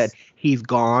where she said, he's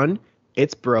gone,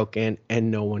 it's broken,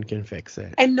 and no one can fix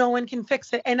it. And no one can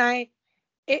fix it. And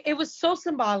it was so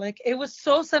symbolic. It was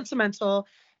so sentimental.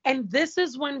 And this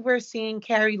is when we're seeing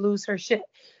Carrie lose her shit.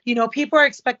 People are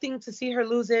expecting to see her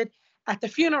lose it at the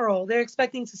funeral. They're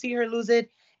expecting to see her lose it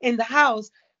in the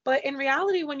house. But in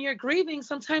reality, when you're grieving,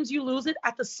 sometimes you lose it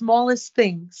at the smallest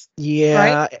things.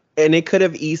 Yeah, right? And it could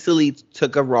have easily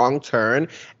took a wrong turn.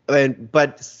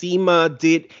 But Seema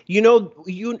did,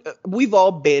 we've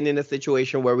all been in a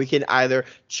situation where we can either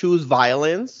choose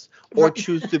violence or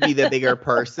choose to be the bigger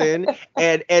person.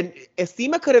 And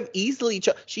Seema could have easily,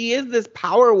 she is this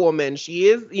power woman. She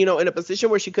is, in a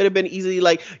position where she could have been easily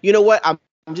like, you know what, I'm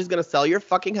just going to sell your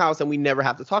fucking house and we never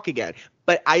have to talk again.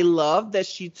 But I love that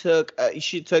she took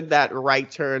that right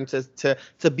turn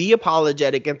to be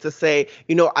apologetic and to say,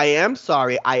 I am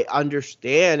sorry. I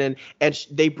understand. And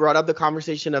they brought up the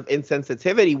conversation of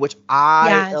insensitivity, which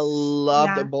I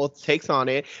loved both takes on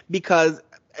it, because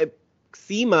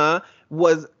Seema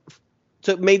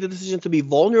made the decision to be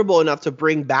vulnerable enough to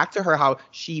bring back to her how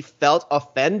she felt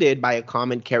offended by a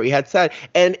comment Carrie had said.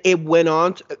 And it went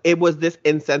on, it was this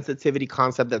insensitivity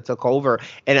concept that took over.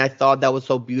 And I thought that was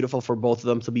so beautiful for both of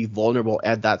them to be vulnerable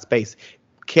at that space.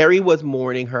 Carrie was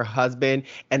mourning her husband,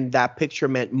 and that picture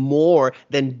meant more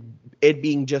than it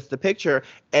being just a picture.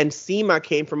 And Seema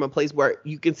came from a place where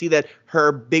you can see that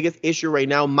her biggest issue right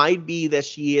now might be that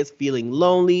she is feeling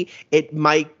lonely. It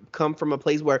might come from a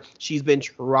place where she's been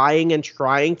trying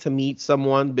to meet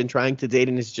someone, been trying to date,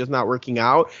 and it's just not working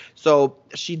out. So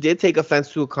she did take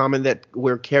offense to a comment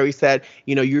where Carrie said,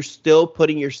 you're still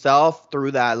putting yourself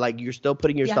through that. Like, you're still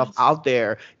putting yourself out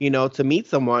there, to meet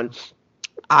someone.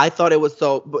 I thought it was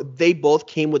so, but they both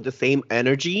came with the same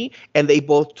energy and they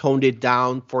both toned it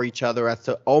down for each other as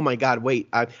to, oh my God, wait,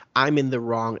 I'm in the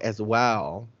wrong as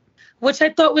well. Which I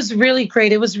thought was really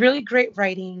great. It was really great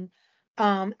writing.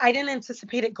 I didn't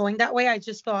anticipate it going that way. I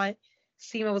just thought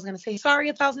Seema was going to say sorry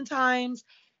 1,000 times,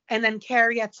 and then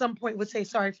Carrie at some point would say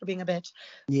sorry for being a bitch.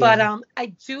 But Yeah. I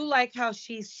do like how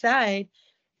she said,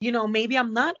 maybe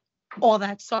I'm not all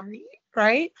that sorry,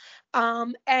 right?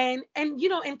 And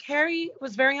Carrie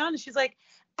was very honest. She's like,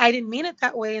 I didn't mean it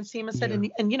that way, and Seema said,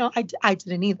 Yeah. I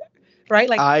didn't either, right?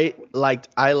 Like I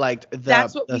liked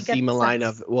that's the what we get Seema the line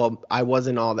sense, of, well, I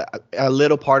wasn't all that, a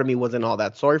little part of me wasn't all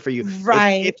that sorry for you.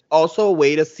 right? It's also a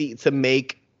way to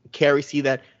make Carrie see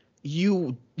that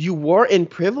you were in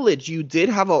privilege. You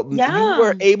Yeah.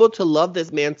 were able to love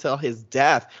this man till his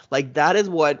death. Like that is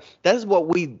what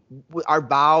our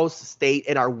vows state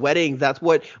in our weddings. That's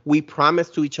what we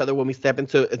promise to each other when we step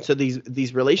into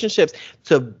these relationships,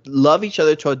 to love each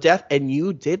other till death. And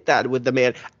you did that with the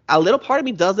man. A little part of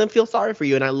me doesn't feel sorry for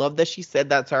you, and I love that she said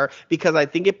that to her, because I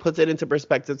think it puts it into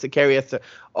perspective to Carrie as to,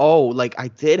 oh, like I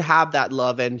did have that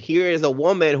love, and here is a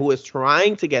woman who is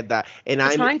trying to get that, and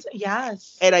They're trying to,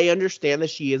 yes. I understand that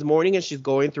she is mourning and she's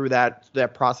going through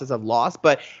that process of loss,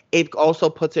 but it also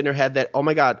puts in her head that, oh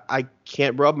my God, I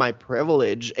can't rub my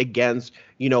privilege against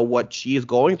what she is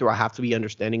going through. I have to be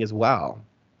understanding as well.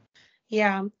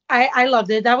 Yeah. I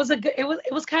loved it. That was a good,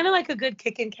 it was kind of like a good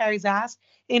kick in Carrie's ass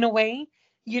in a way,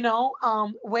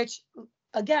 which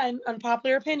again,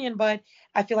 unpopular opinion, but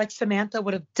I feel like Samantha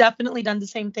would have definitely done the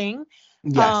same thing.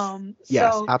 Yes, Um,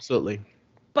 yes, so absolutely.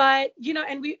 but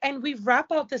and we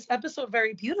wrap out this episode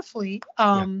very beautifully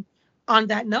Yeah. on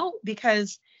that note,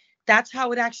 because that's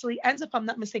how it actually ends. If I'm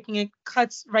not mistaken, it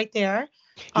cuts right there.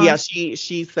 Yeah, So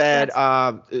she said,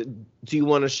 that's, do you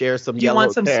want to share some do you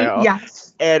want some soup? yellowtail?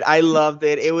 Yes. And I loved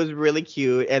it. It was really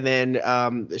cute. And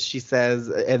then she says,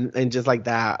 and just like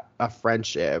that, a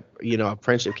friendship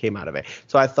came out of it.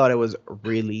 So I thought it was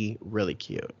really, really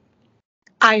cute.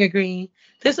 I agree.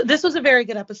 This was a very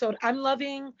good episode. I'm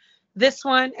loving this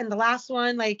one and the last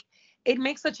one. Like, it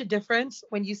makes such a difference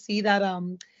when you see that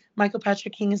Michael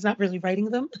Patrick King is not really writing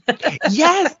them.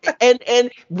 Yes, and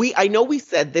I know we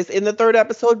said this in the third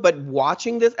episode, but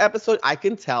watching this episode, I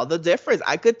can tell the difference.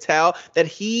 I could tell that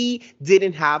he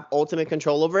didn't have ultimate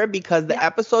control over it, because the Yeah.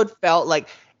 episode felt like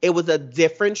it was a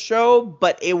different show,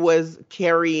 but it was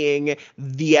carrying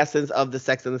the essence of the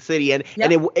Sex and the City, and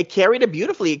Yep. it carried it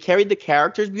beautifully. It carried the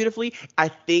characters beautifully. I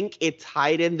think it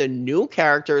tied in the new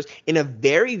characters in a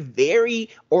very, very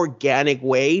organic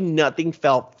way. Nothing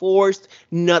felt forced.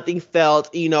 Nothing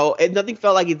felt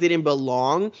like it didn't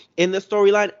belong in the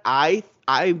storyline.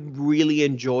 I'm really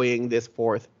enjoying this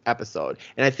fourth episode,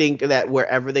 and I think that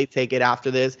wherever they take it after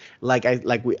this,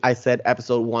 I said,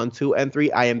 episode 1, 2, and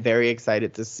 3, I am very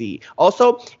excited to see.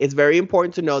 Also, it's very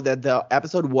important to know that the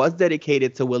episode was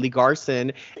dedicated to Willie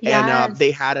Garson, and they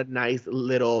Yes. had a nice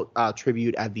little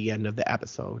tribute at the end of the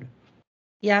episode.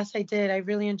 Yes, I did. I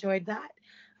really enjoyed that.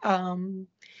 Um,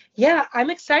 yeah,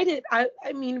 I'm excited. I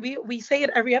mean, we say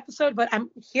it every episode, but I'm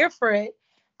here for it.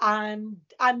 I'm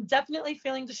definitely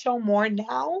feeling the show more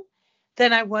now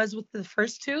than I was with the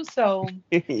first two. So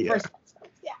Yeah. first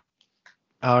episodes, yeah.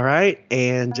 All right.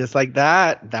 And just like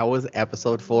that, that was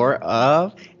episode 4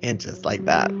 of And Just Like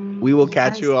That. We will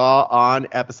catch Yes. you all on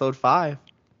episode 5.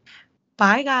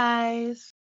 Bye,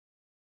 guys.